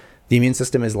exposure, the immune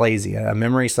system is lazy. A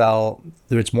memory cell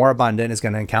that's more abundant is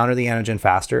going to encounter the antigen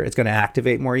faster. It's going to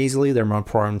activate more easily. They're more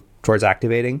prone towards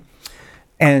activating.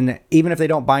 And even if they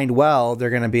don't bind well,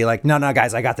 they're going to be like, no,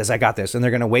 guys, I got this. And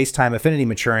they're going to waste time affinity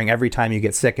maturing every time you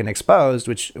get sick and exposed,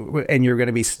 and you're going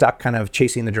to be stuck kind of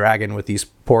chasing the dragon with these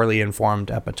poorly informed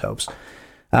epitopes.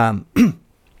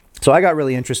 So I got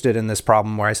really interested in this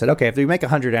problem where I said, okay, if we make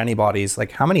 100 antibodies,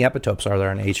 like how many epitopes are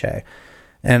there in HA?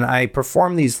 And I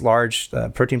performed these large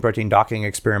protein-protein docking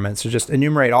experiments to just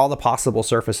enumerate all the possible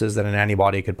surfaces that an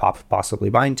antibody could possibly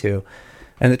bind to.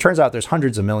 And it turns out there's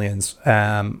hundreds of millions.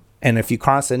 And if you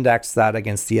cross-index that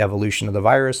against the evolution of the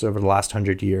virus over the last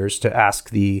 100 years to ask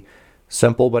the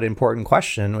simple but important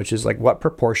question, which is like, what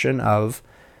proportion of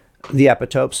the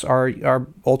epitopes are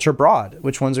ultra broad?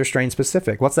 Which ones are strain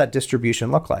specific? What's that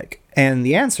distribution look like? And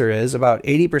the answer is about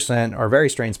 80% are very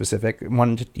strain specific.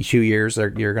 1 to 2 years,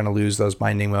 you're going to lose those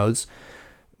binding modes.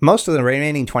 Most of the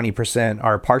remaining 20%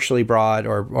 are partially broad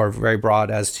or very broad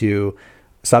as to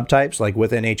subtypes. Like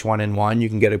within H1N1, you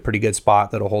can get a pretty good spot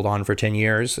that'll hold on for 10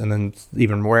 years. And then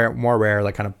even more rare,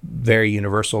 like kind of very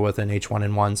universal within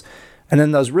H1N1s. And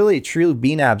then those really true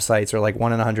BNAb sites are like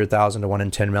 1 in 100,000 to 1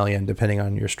 in 10 million, depending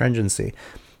on your stringency.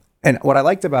 And what I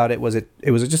liked about it was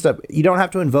it was just you don't have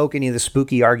to invoke any of the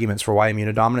spooky arguments for why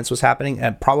immunodominance was happening.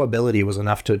 And probability was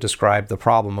enough to describe the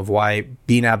problem of why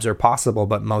BNAbs are possible,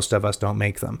 but most of us don't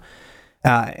make them.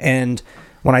 And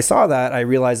when I saw that, I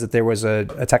realized that there was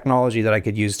a technology that I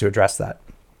could use to address that.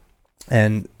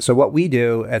 And so what we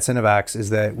do at Synovax is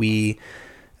that we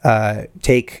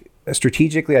take a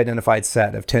strategically identified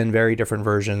set of 10 very different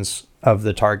versions of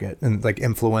the target. And like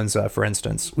influenza, for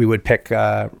instance, we would pick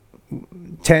 10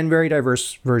 very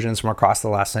diverse versions from across the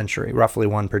last century, roughly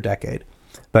one per decade,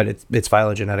 but it's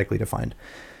phylogenetically defined.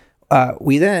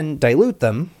 We then dilute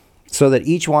them so that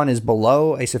each one is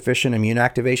below a sufficient immune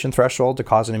activation threshold to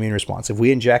cause an immune response. If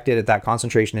we inject it at that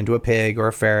concentration into a pig or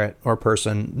a ferret or a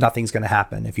person, nothing's going to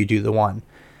happen if you do the one.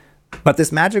 But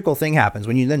this magical thing happens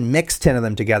when you then mix 10 of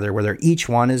them together, where each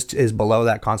one is below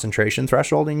that concentration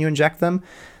threshold and you inject them,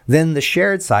 then the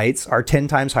shared sites are 10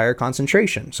 times higher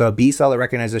concentration. So a B cell that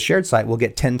recognizes a shared site will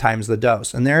get 10 times the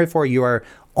dose. And therefore, you are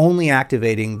only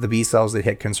activating the B cells that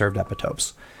hit conserved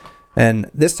epitopes. And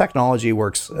this technology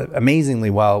works amazingly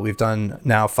well. We've done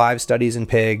now 5 studies in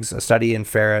pigs, a study in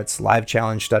ferrets, live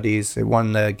challenge studies. It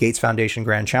won the Gates Foundation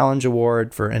Grand Challenge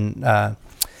Award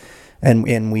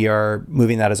and we are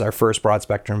moving that as our first broad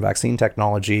spectrum vaccine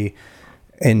technology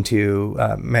into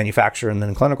manufacture and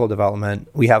then clinical development.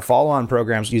 We have follow-on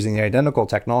programs using the identical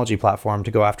technology platform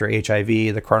to go after HIV,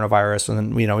 the coronavirus, and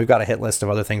then we've got a hit list of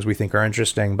other things we think are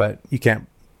interesting, but you can't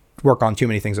work on too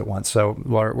many things at once. So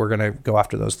we're going to go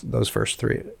after those first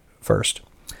 3 first.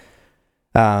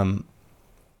 I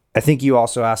think you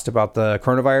also asked about the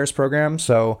coronavirus program.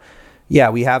 So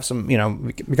yeah, we have some,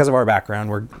 because of our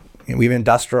background, we've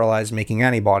industrialized making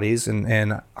antibodies,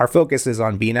 and our focus is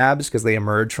on BNAbs because they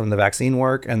emerge from the vaccine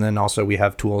work. And then also we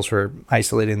have tools for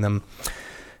isolating them.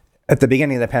 At the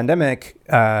beginning of the pandemic,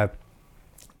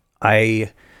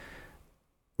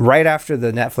 right after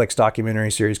the Netflix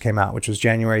documentary series came out, which was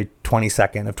January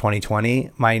 22nd of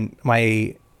 2020,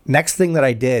 my next thing that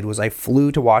I did was I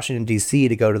flew to Washington, D.C.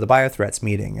 to go to the Biothreats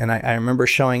meeting. And I remember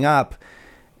showing up,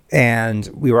 and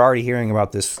we were already hearing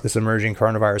about this emerging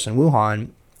coronavirus in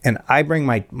Wuhan. And I bring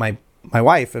my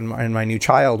wife and my new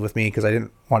child with me because I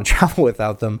didn't want to travel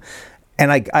without them.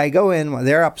 And I go in,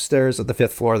 they're upstairs at the 5th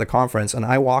floor of the conference, and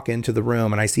I walk into the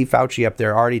room and I see Fauci up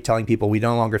there already telling people we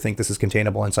no longer think this is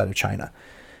containable inside of China.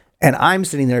 And I'm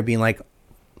sitting there being like,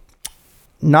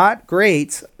 not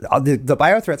great. The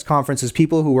Biothreats conference is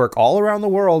people who work all around the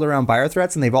world around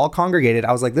biothreats, and they've all congregated.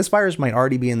 I was like, this virus might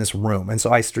already be in this room. And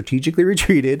so I strategically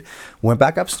retreated, went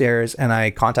back upstairs, and I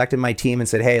contacted my team and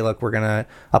said, hey, look, we're going to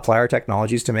apply our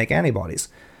technologies to make antibodies.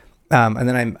 And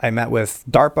then I met with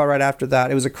DARPA right after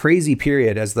that. It was a crazy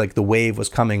period as like the wave was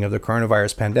coming of the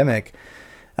coronavirus pandemic.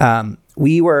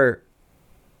 We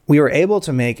were able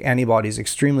to make antibodies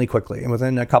extremely quickly. And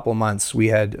within a couple of months, we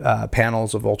had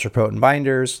panels of ultra-potent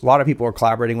binders. A lot of people were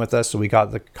collaborating with us, so we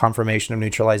got the confirmation of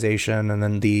neutralization, and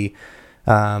then the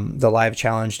live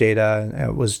challenge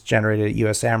data was generated at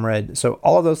USAMRIID. So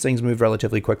all of those things moved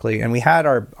relatively quickly. And we had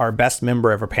our best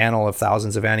member of a panel of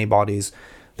thousands of antibodies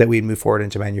that we'd move forward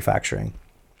into manufacturing.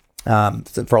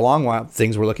 For a long while,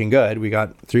 things were looking good. We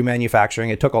got through manufacturing.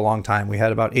 It took a long time. We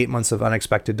had about 8 months of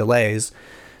unexpected delays.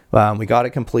 We got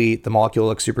it complete. The molecule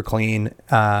looks super clean.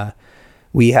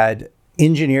 We had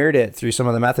engineered it through some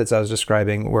of the methods I was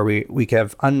describing, where we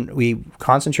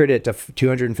concentrated it to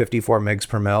 254 mg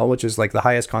per mil, which is like the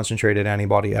highest concentrated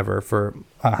antibody ever for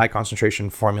high concentration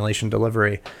formulation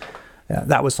delivery.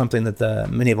 That was something that the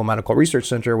Naval Medical Research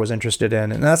Center was interested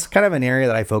in. And that's kind of an area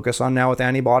that I focus on now with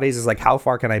antibodies, is like, how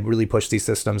far can I really push these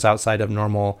systems outside of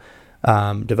normal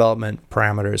development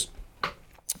parameters.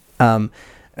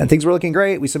 And things were looking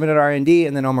great. We submitted our IND,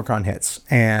 and then Omicron hits,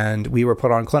 and we were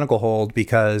put on clinical hold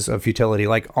because of futility.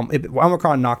 Like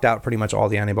Omicron knocked out pretty much all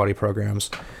the antibody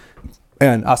programs,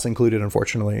 and us included,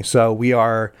 unfortunately. So we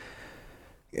are,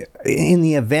 in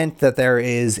the event that there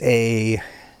is a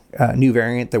new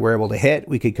variant that we're able to hit,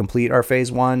 we could complete our phase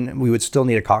 1. We would still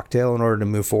need a cocktail in order to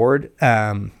move forward.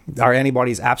 Our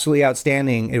antibody is absolutely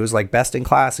outstanding. It was like best in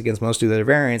class against most of the other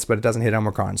variants, but it doesn't hit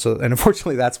Omicron. So, and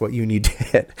unfortunately, that's what you need to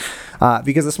hit,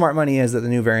 because the smart money is that the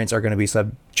new variants are going to be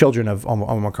children of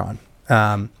Omicron.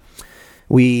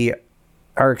 We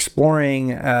are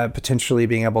exploring potentially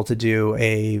being able to do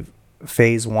a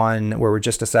phase 1 where we're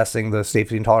just assessing the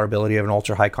safety and tolerability of an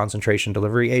ultra high concentration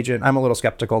delivery agent. I'm a little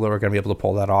skeptical that we're going to be able to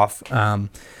pull that off,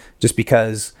 just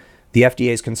because the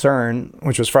FDA's concern,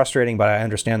 which was frustrating, but I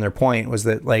understand their point, was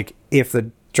that like if the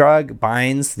drug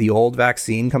binds the old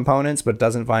vaccine components but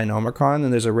doesn't bind Omicron, then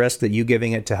there's a risk that you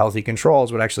giving it to healthy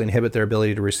controls would actually inhibit their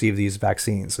ability to receive these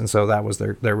vaccines. And so that was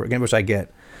their which I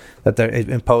get, that it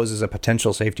imposes a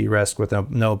potential safety risk with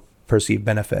no perceived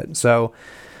benefit. So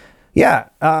yeah,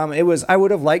 it was. I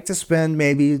would have liked to spend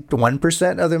maybe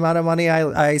 1% of the amount of money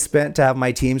I spent to have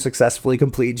my team successfully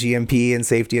complete GMP and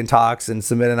safety and tox and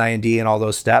submit an IND and all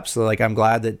those steps. So like, I'm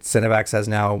glad that Synovax has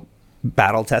now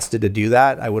battle tested to do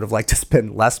that. I would have liked to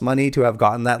spend less money to have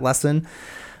gotten that lesson,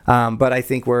 but I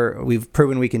think we've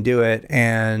proven we can do it.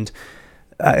 And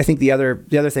I think the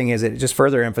other thing is it just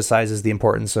further emphasizes the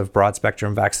importance of broad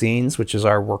spectrum vaccines, which is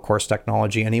our workhorse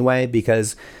technology anyway,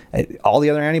 because all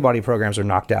the other antibody programs are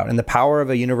knocked out. And the power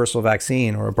of a universal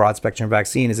vaccine or a broad spectrum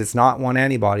vaccine is it's not one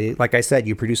antibody. Like I said,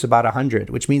 you produce about 100,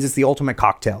 which means it's the ultimate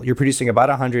cocktail. You're producing about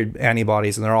 100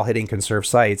 antibodies and they're all hitting conserved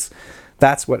sites.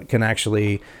 That's what can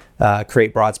actually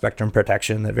create broad spectrum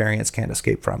protection that variants can't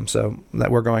escape from. So that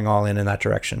we're going all in that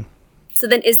direction. So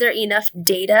then is there enough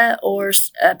data or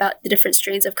about the different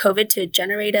strains of COVID to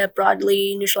generate a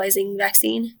broadly neutralizing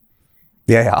vaccine?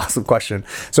 Yeah, awesome question.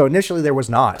 So initially there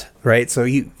was not, right? So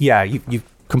you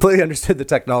completely understood the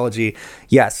technology.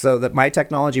 Yes, so that my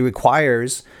technology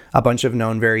requires a bunch of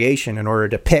known variation in order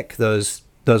to pick those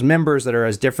members that are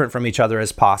as different from each other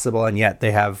as possible, and yet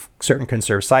they have certain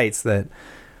conserved sites that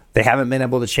they haven't been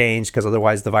able to change because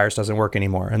otherwise the virus doesn't work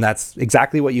anymore. And that's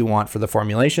exactly what you want for the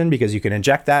formulation, because you can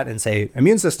inject that and say,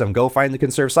 immune system, go find the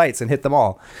conserved sites and hit them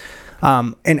all.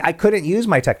 And I couldn't use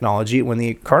my technology when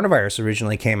the coronavirus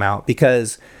originally came out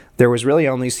because there was really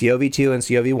only CoV2 and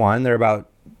CoV1. They're about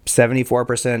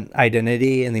 74%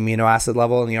 identity in the amino acid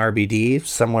level in the RBD,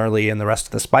 similarly in the rest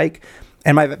of the spike.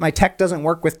 And my tech doesn't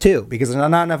work with 2 because there's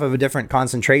not enough of a different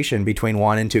concentration between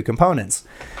 1 and 2 components.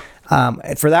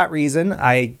 For that reason,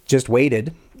 I just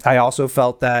waited. I also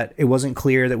felt that it wasn't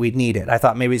clear that we'd need it. I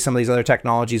thought maybe some of these other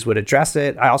technologies would address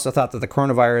it. I also thought that the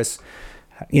coronavirus,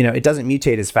 it doesn't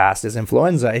mutate as fast as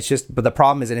influenza. But the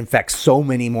problem is it infects so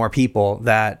many more people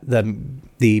that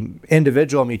the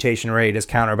individual mutation rate is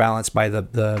counterbalanced by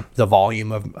the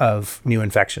volume of new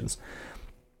infections.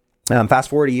 Fast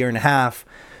forward a year and a half.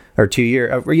 Or a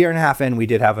year and a half in, we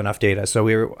did have enough data.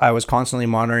 So I was constantly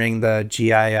monitoring the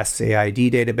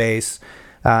GISAID database,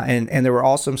 and there were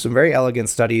also some very elegant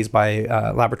studies by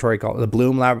a laboratory called the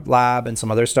Bloom Lab and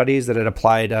some other studies that had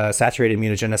applied saturated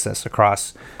immunogenesis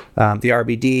across the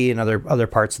RBD and other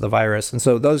parts of the virus. And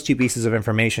so those 2 pieces of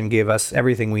information gave us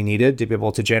everything we needed to be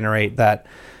able to generate that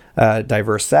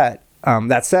diverse set.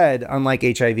 That said, unlike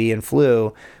HIV and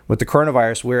flu, with the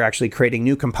coronavirus, we're actually creating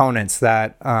new components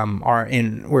that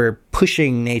we're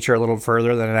pushing nature a little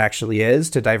further than it actually is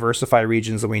to diversify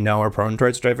regions that we know are prone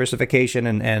towards diversification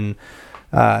and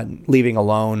leaving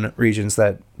alone regions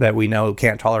that we know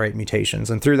can't tolerate mutations.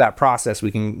 And through that process,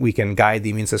 we can guide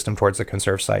the immune system towards the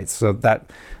conserved sites. So that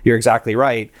you're exactly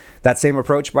right. That same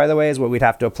approach, by the way, is what we'd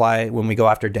have to apply when we go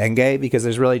after dengue, because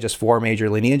there's really just 4 major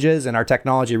lineages, and our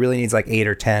technology really needs like 8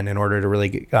 or 10 in order to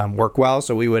really work well.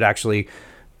 So we would actually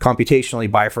computationally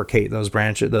bifurcate those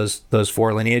branches, those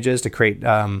 4 lineages to create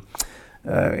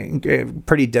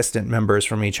pretty distant members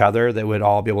from each other that would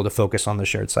all be able to focus on the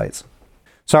shared sites.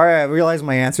 Sorry, I realize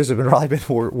my answers have probably been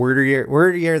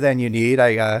wordier than you need.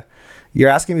 You're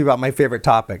asking me about my favorite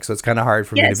topic, so it's kind of hard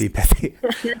for me to be pithy.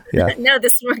 Yeah. No,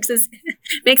 this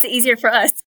makes it easier for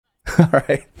us. All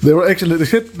right. They were excellent.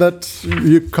 It's hit that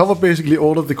you cover basically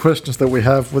all of the questions that we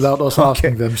have without us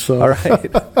asking them. So. All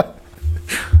right.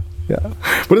 Yeah,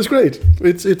 but it's great.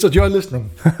 It's a joy listening.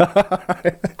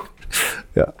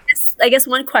 Yeah. I guess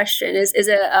one question is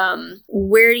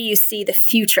where do you see the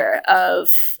future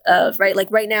of right? Like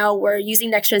right now we're using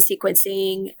next-gen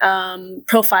sequencing,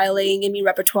 profiling immune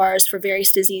repertoires for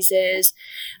various diseases.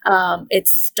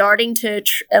 It's starting to,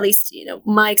 at least,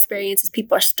 my experience is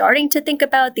people are starting to think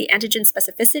about the antigen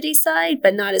specificity side,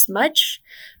 but not as much.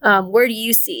 Where do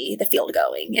you see the field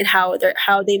going and how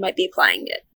they might be applying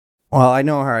it? Well, I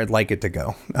know where I'd like it to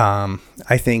go.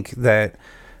 I think that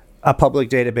a public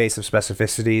database of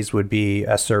specificities would be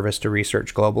a service to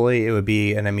research globally. It would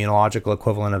be an immunological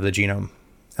equivalent of the genome,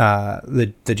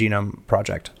 the genome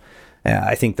project.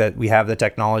 I think that we have the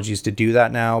technologies to do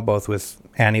that now, both with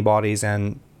antibodies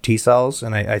and T cells.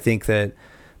 And I think that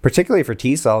particularly for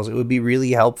T cells, it would be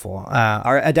really helpful.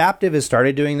 Our Adaptive has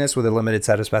started doing this with a limited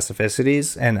set of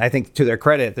specificities. And I think to their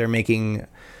credit,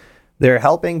 they're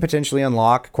helping potentially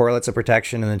unlock correlates of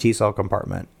protection in the T cell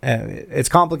compartment. It's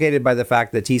complicated by the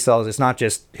fact that T cells, it's not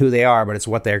just who they are, but it's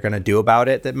what they're going to do about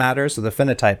it that matters. So the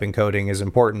phenotype encoding is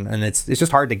important. And it's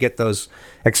just hard to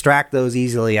extract those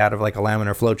easily out of like a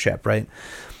laminar flow chip, right?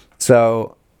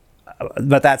 So,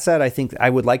 but that said, I think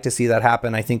I would like to see that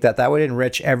happen. I think that would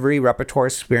enrich every repertoire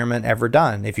experiment ever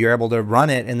done. If you're able to run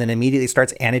it and then immediately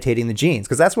starts annotating the genes,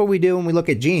 because that's what we do when we look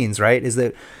at genes, right? Is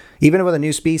that even with a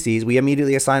new species, we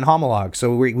immediately assign homologs.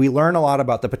 So we learn a lot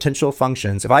about the potential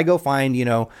functions. If I go find,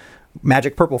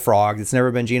 magic purple frog that's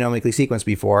never been genomically sequenced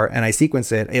before, and I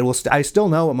sequence it, I still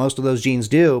know what most of those genes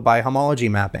do by homology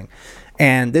mapping.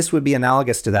 And this would be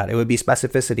analogous to that. It would be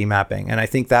specificity mapping. And I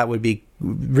think that would be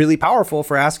really powerful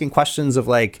for asking questions of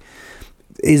like,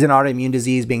 is an autoimmune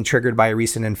disease being triggered by a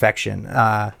recent infection?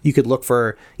 You could look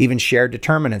for even shared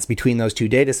determinants between those two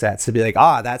data sets to be like,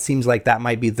 that seems like that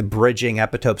might be the bridging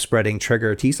epitope spreading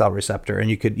trigger T cell receptor. And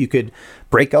you could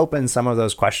break open some of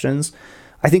those questions.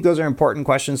 I think those are important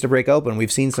questions to break open.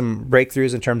 We've seen some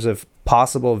breakthroughs in terms of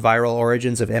possible viral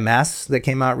origins of MS that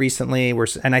came out recently.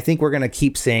 And I think we're going to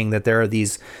keep seeing that there are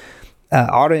these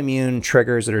autoimmune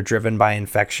triggers that are driven by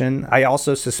infection. I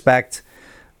also suspect,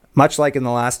 much like in the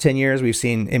last 10 years, we've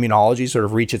seen immunology sort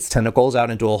of reach its tentacles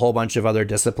out into a whole bunch of other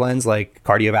disciplines like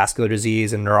cardiovascular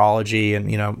disease and neurology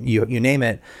and, you name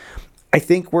it. I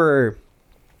think we're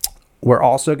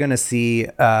also going to see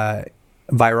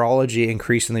virology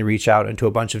increasingly reach out into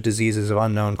a bunch of diseases of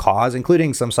unknown cause,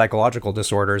 including some psychological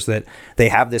disorders that they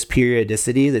have this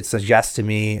periodicity that suggests to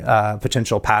me a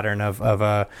potential pattern of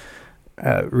a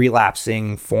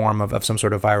relapsing form of some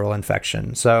sort of viral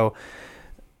infection. So,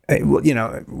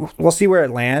 we'll see where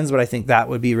it lands, but I think that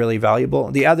would be really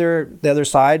valuable. The other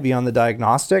side beyond the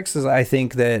diagnostics is I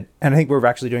think we're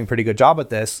actually doing a pretty good job at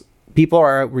this. People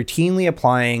are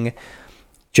routinely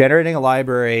generating a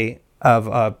library of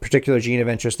a particular gene of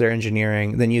interest they're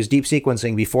engineering, then use deep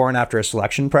sequencing before and after a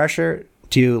selection pressure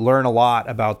to learn a lot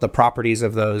about the properties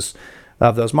of those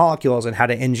molecules and how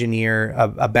to engineer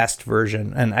a best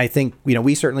version. And I think,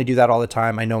 we certainly do that all the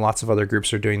time. I know lots of other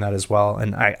groups are doing that as well.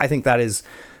 And I think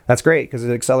that's great because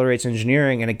it accelerates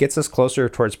engineering and it gets us closer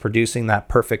towards producing that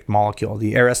perfect molecule,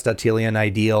 the Aristotelian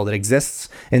ideal that exists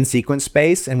in sequence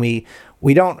space. And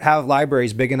we don't have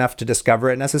libraries big enough to discover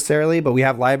it necessarily, but we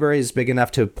have libraries big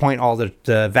enough to point all the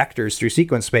vectors through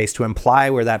sequence space to imply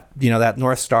where that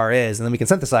North Star is. And then we can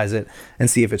synthesize it and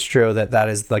see if it's true that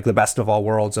is like the best of all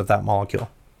worlds of that molecule.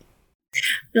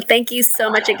 Well, thank you so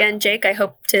much again, Jake. I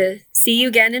hope to see you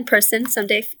again in person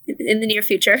someday in the near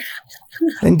future.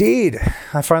 Indeed.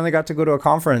 I finally got to go to a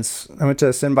conference. I went to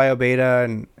SynBio Beta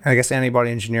and I guess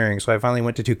antibody engineering. So I finally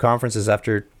went to 2 conferences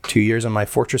after 2 years in my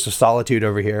fortress of solitude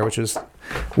over here, which was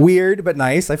weird but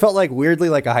nice. I felt weirdly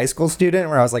like a high school student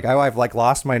where I was like, I've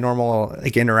lost my normal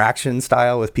interaction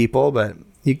style with people, but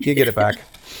you get it back.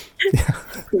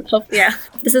 Yeah.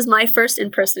 This is my first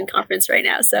in-person conference right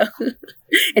now. So,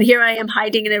 and here I am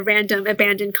hiding in a random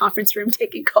abandoned conference room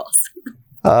taking calls.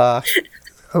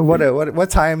 What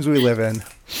times we live in.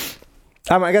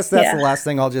 I guess that's the last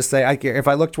thing I'll just say. If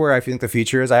I look to where I think the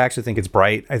future is, I actually think it's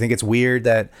bright. I think it's weird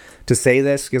to say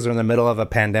this because we're in the middle of a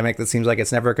pandemic that seems like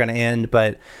it's never going to end,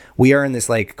 but we are in this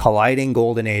colliding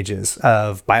golden ages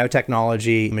of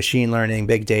biotechnology, machine learning,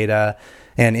 big data,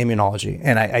 and immunology.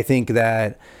 And I think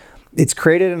that it's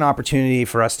created an opportunity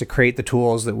for us to create the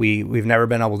tools that we've never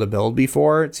been able to build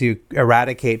before to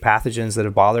eradicate pathogens that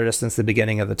have bothered us since the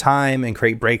beginning of the time and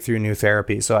create breakthrough new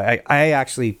therapies. So I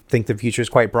actually think the future is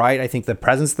quite bright. I think the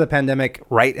presence of the pandemic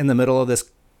right in the middle of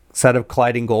this set of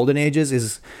colliding golden ages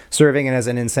is serving as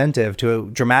an incentive to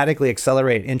dramatically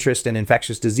accelerate interest in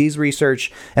infectious disease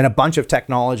research and a bunch of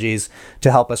technologies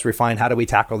to help us refine how do we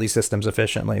tackle these systems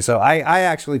efficiently. So I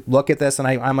actually look at this and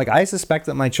I'm like, I suspect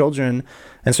that my children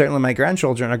and certainly my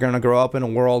grandchildren are going to grow up in a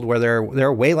world where there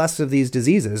are way less of these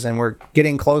diseases, and we're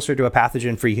getting closer to a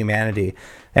pathogen-free humanity.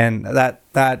 And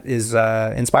that is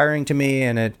inspiring to me,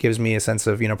 and it gives me a sense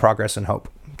of progress and hope.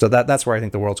 So that's where I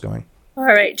think the world's going. All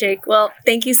right, Jake. Well,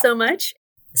 thank you so much.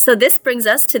 So this brings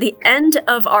us to the end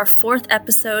of our 4th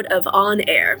episode of On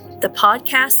Air, the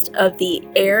podcast of the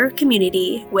AIRR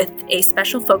community with a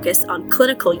special focus on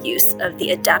clinical use of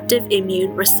the adaptive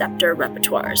immune receptor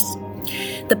repertoires.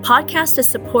 The podcast is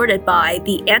supported by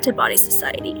the Antibody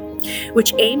Society,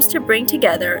 which aims to bring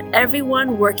together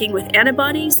everyone working with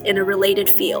antibodies in a related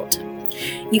field.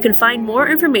 You can find more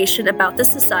information about the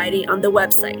society on the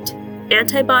website,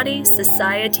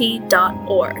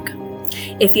 antibodysociety.org.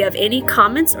 If you have any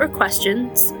comments or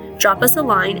questions, drop us a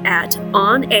line at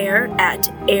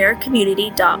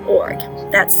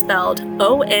onair@airrcommunity.org. That's spelled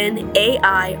ONAIRR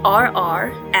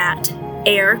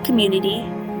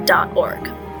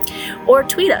 @airrcommunity.org. Or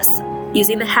tweet us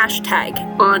using the hashtag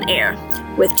OnAir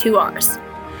with 2 R's.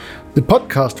 The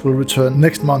podcast will return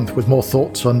next month with more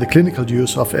thoughts on the clinical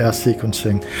use of AIRR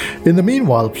sequencing. In the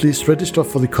meanwhile, please register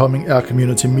for the coming AIRR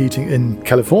community meeting in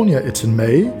California. It's in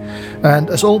May. And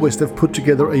as always, they've put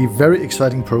together a very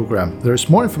exciting program. There is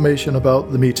more information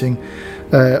about the meeting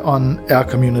on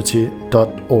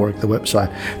airrcommunity.org, the website.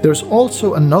 There's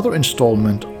also another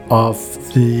installment of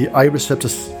the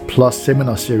iReceptors Plus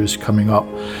seminar series coming up.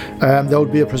 There will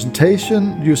be a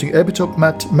presentation using epitope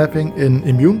mapping in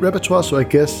immune repertoire, so I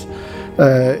guess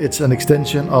it's an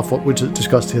extension of what we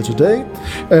discussed here today.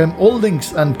 All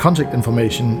links and contact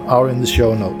information are in the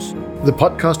show notes. The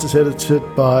podcast is edited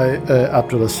by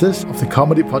Abdulaziz of the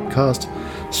comedy podcast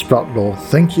Sprout Law.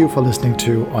 Thank you for listening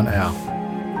to On Air.